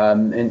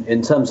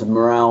 In terms of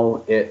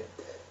morale, it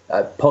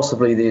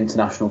possibly the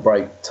international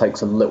break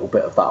takes a little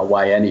bit of that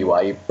away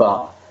anyway.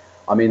 But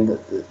I mean,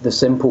 the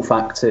simple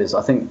fact is,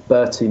 I think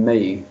Bertie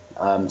Mee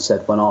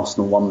said when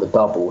Arsenal won the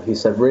double, he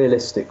said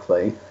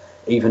realistically,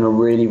 even a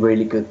really,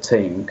 really good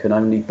team can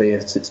only be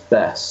at its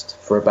best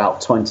for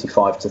about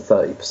 25 to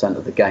 30%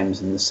 of the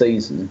games in the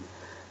season.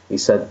 He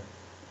said,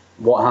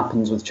 what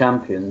happens with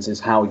champions is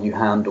how you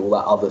handle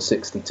that other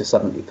 60 to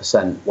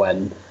 70%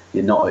 when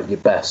you're not at your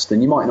best.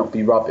 And you might not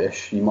be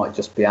rubbish, you might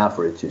just be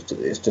average.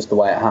 It's just the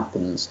way it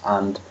happens.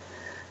 And,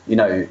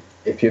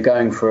 if you're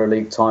going for a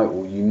league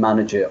title, you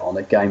manage it on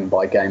a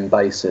game-by-game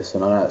basis.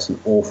 And I know it's an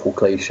awful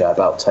cliche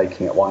about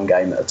taking it one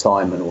game at a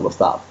time and all of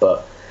that,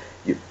 but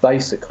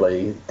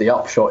basically, the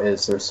upshot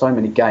is there are so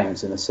many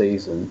games in a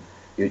season,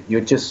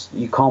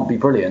 you can't be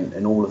brilliant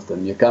in all of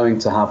them. You're going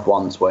to have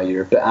ones where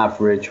you're a bit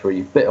average, where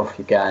you're a bit off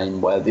your game,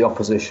 where the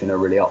opposition are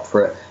really up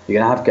for it. You're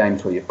going to have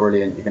games where you're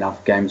brilliant. You're going to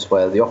have games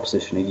where the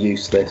opposition are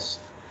useless.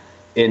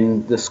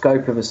 In the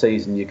scope of a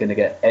season, you're going to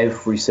get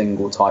every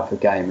single type of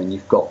game, and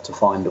you've got to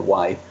find a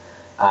way.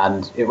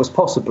 And it was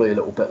possibly a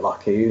little bit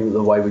lucky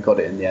the way we got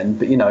it in the end.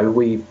 But,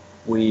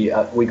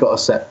 we got a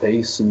set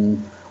piece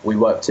and we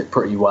worked it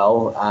pretty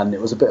well, and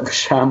it was a bit of a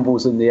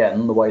shambles in the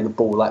end, the way the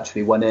ball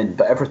actually went in.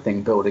 But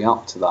everything building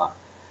up to that,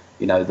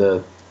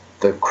 the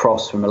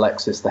cross from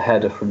Alexis, the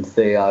header from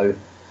Theo,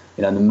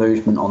 the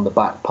movement on the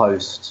back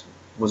post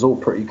was all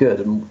pretty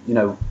good.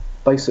 And,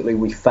 basically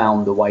we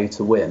found a way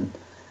to win.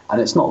 And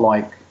it's not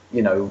like,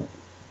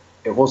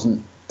 it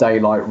wasn't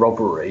daylight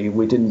robbery.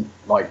 We didn't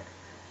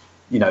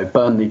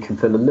Burnley can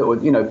feel a little,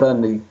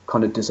 Burnley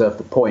kind of deserved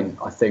the point,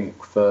 I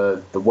think,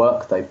 for the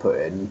work they put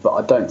in, but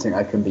I don't think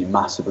they can be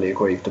massively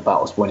aggrieved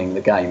about us winning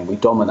the game. We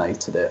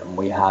dominated it, and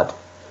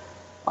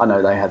I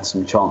know they had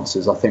some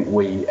chances. I think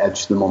we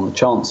edged them on the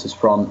chances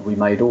front. We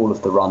made all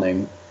of the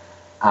running,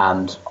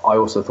 and I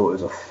also thought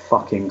it was a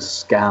fucking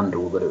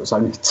scandal that it was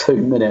only 2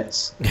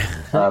 minutes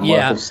worth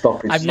of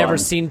stoppage time. I've never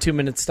seen 2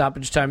 minutes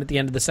stoppage time at the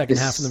end of the second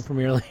half of the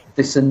Premier League.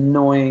 This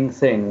annoying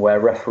thing where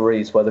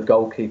the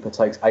goalkeeper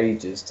takes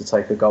ages to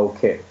take a goal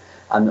kick,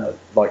 and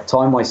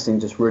time wasting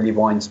just really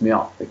winds me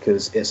up,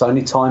 because it's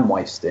only time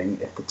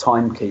wasting if the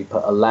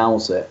timekeeper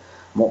allows it.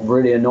 And what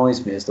really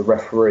annoys me is the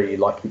referee,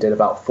 he did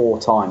about 4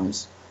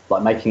 times,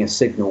 making a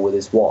signal with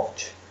his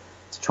watch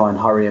to try and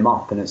hurry him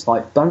up, and it's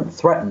don't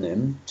threaten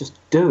him, just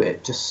do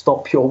it, just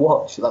stop your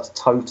watch. That's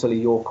totally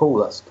your call.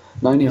 That's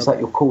not only is that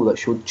your call,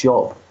 that's your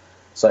job.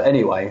 So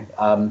anyway,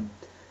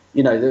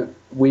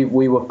 we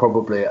were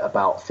probably at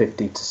about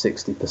 50 to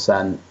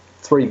 60%.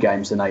 3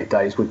 games in 8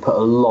 days. We put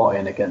a lot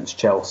in against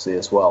Chelsea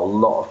as well, a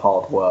lot of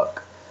hard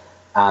work,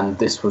 and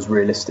this was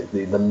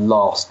realistically the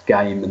last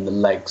game in the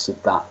legs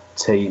of that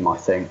team, I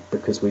think,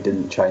 because we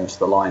didn't change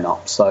the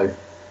lineup. So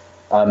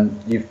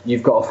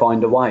you've got to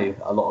find a way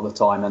a lot of the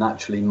time, and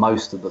actually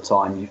most of the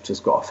time you've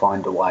just got to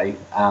find a way,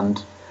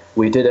 and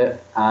we did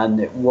it, and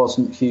it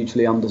wasn't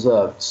hugely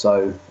undeserved.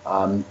 So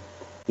I'm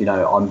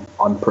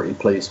pretty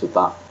pleased with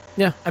that.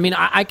 Yeah, I mean,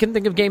 I can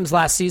think of games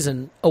last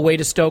season: away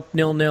to Stoke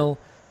 0-0,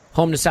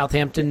 home to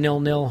Southampton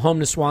 0-0, home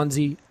to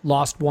Swansea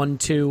lost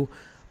 1-2,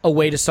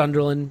 away to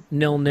Sunderland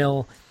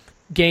 0-0.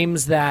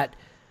 Games that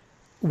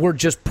were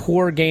just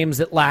poor games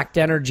that lacked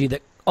energy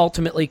that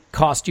ultimately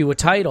cost you a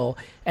title.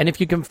 And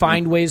if you can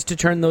find ways to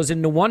turn those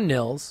into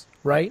 1-0s,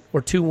 right,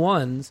 or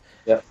 2-1s,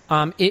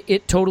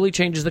 it totally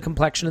changes the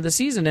complexion of the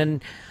season.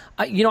 And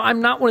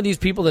I'm not one of these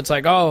people that's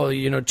like,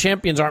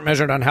 champions aren't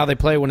measured on how they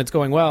play when it's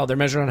going well. They're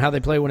measured on how they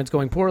play when it's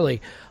going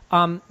poorly.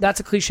 That's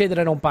a cliche that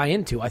I don't buy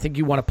into. I think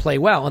you want to play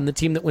well, and the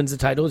team that wins the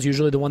title is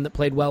usually the one that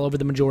played well over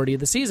the majority of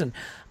the season.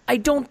 I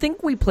don't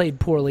think we played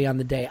poorly on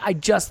the day. I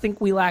just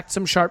think we lacked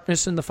some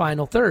sharpness in the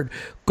final third.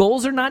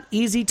 Goals are not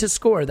easy to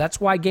score.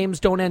 That's why games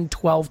don't end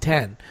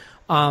 12-10,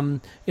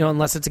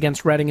 unless it's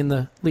against Reading in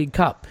the League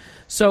Cup.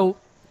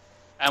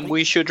 And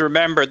we should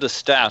remember the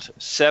stat: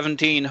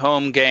 17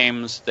 home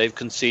games, they've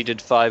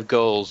conceded 5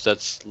 goals.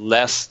 That's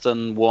less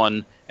than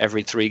 1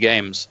 every 3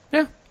 games.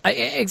 Yeah,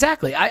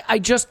 exactly. I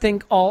just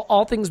think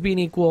all things being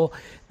equal,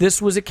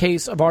 this was a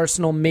case of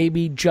Arsenal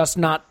maybe just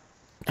not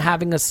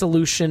having a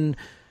solution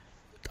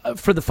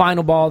for the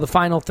final ball, the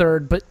final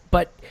third,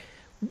 but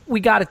we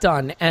got it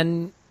done.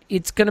 And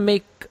it's going to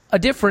make a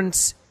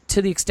difference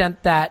to the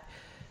extent that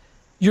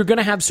you're going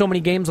to have so many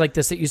games like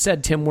this that you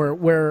said, Tim,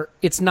 where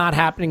it's not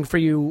happening for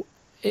you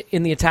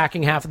in the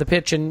attacking half of the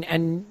pitch,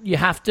 and you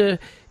have to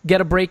get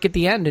a break at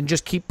the end and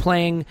just keep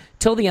playing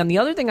till the end. The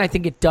other thing I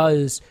think it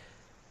does,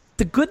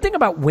 the good thing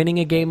about winning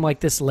a game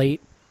like this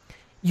late,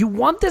 you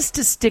want this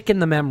to stick in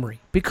the memory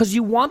because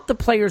you want the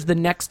players the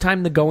next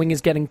time the going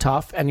is getting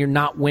tough and you're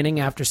not winning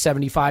after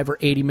 75 or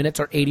 80 minutes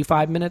or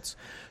 85 minutes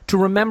to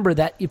remember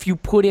that if you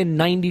put in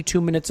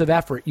 92 minutes of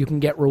effort, you can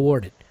get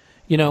rewarded.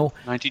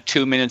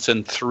 92 minutes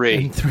and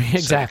 3 exactly.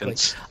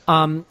 seconds.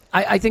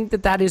 I think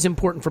that is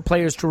important for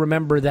players to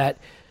remember that,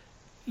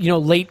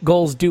 late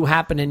goals do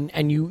happen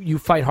and you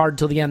fight hard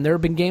till the end. There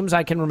have been games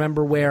I can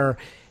remember where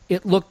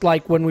it looked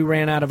like when we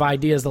ran out of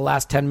ideas, the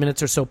last 10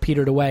 minutes or so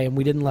petered away, and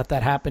we didn't let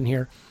that happen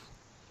here.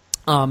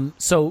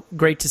 So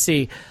great to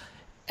see.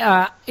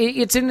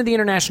 It's into the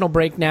international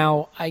break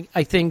now.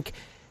 I think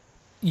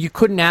you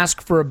couldn't ask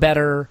for a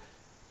better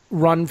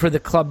run for the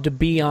club to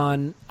be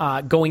on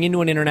going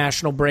into an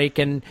international break,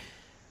 and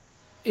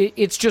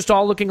it's just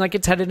all looking like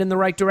it's headed in the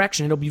right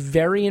direction. It'll be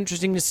very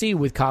interesting to see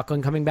with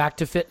Coughlin coming back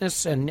to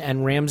fitness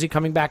and Ramsey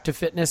coming back to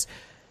fitness.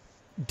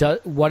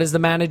 What does the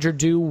manager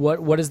do?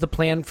 What is the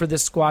plan for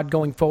this squad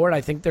going forward?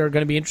 I think there are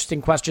going to be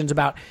interesting questions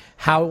about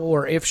how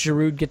or if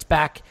Giroud gets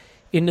back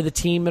into the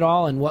team at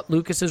all and what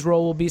Lucas's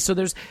role will be. So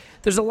there's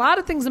a lot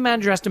of things the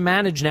manager has to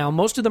manage now.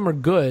 Most of them are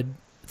good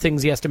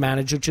things he has to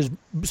manage, which is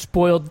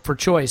spoiled for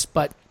choice.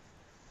 But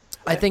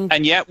I think...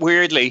 And yet,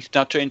 weirdly,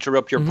 not to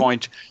interrupt your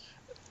point,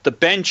 the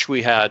bench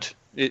we had,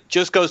 it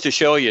just goes to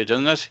show you,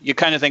 doesn't it? You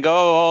kind of think,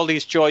 all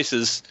these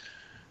choices,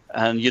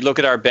 and you look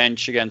at our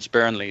bench against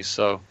Burnley,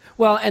 so...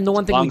 Well, and the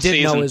one thing we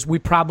did know is we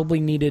probably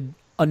needed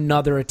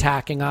another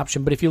attacking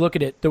option. But if you look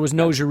at it, there was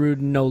no Giroud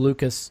and no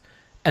Lucas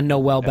and no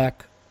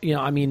Welbeck.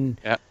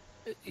 Yeah.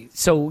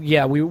 So,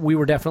 we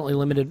were definitely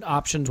limited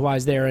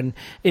options-wise there. And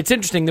it's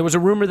interesting. There was a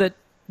rumor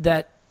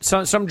that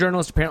some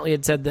journalists apparently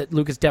had said that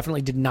Lucas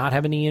definitely did not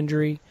have a knee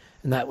injury,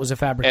 and that was a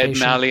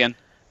fabrication. Ed Mallion.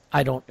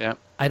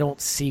 I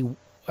don't see...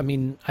 I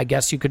mean, I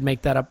guess you could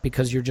make that up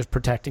because you're just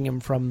protecting him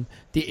from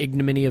the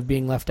ignominy of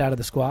being left out of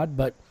the squad,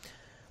 but...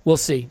 We'll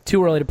see.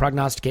 Too early to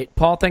prognosticate.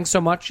 Paul, thanks so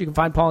much. You can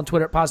find Paul on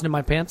Twitter at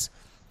PausingInMyPants.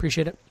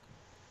 Appreciate it.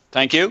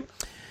 Thank you.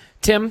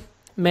 Tim,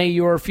 may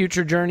your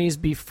future journeys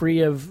be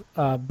free of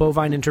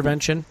bovine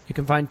intervention. You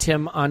can find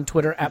Tim on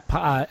Twitter at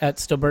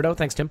Stilberto.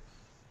 Thanks, Tim.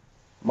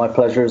 My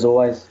pleasure as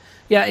always.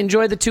 Yeah,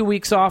 enjoy the 2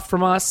 weeks off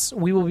from us.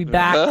 We will be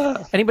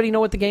back. Anybody know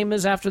what the game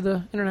is after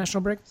the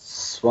international break?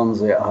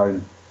 Swansea at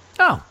home.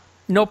 Oh,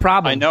 no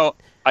problem. I know.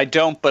 I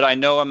don't, but I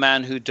know a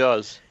man who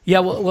does. Yeah,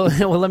 well,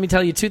 let me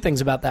tell you 2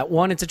 things about that.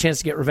 One, it's a chance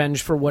to get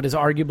revenge for what is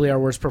arguably our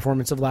worst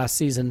performance of last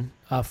season,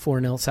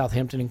 4-0,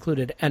 Southampton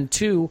included. And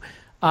 2,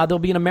 there'll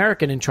be an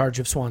American in charge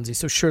of Swansea,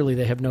 so surely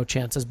they have no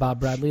chance as Bob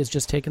Bradley has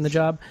just taken the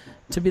job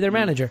to be their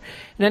manager.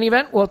 In any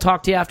event, we'll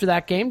talk to you after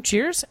that game.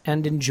 Cheers,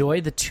 and enjoy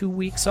the 2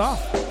 weeks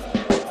off.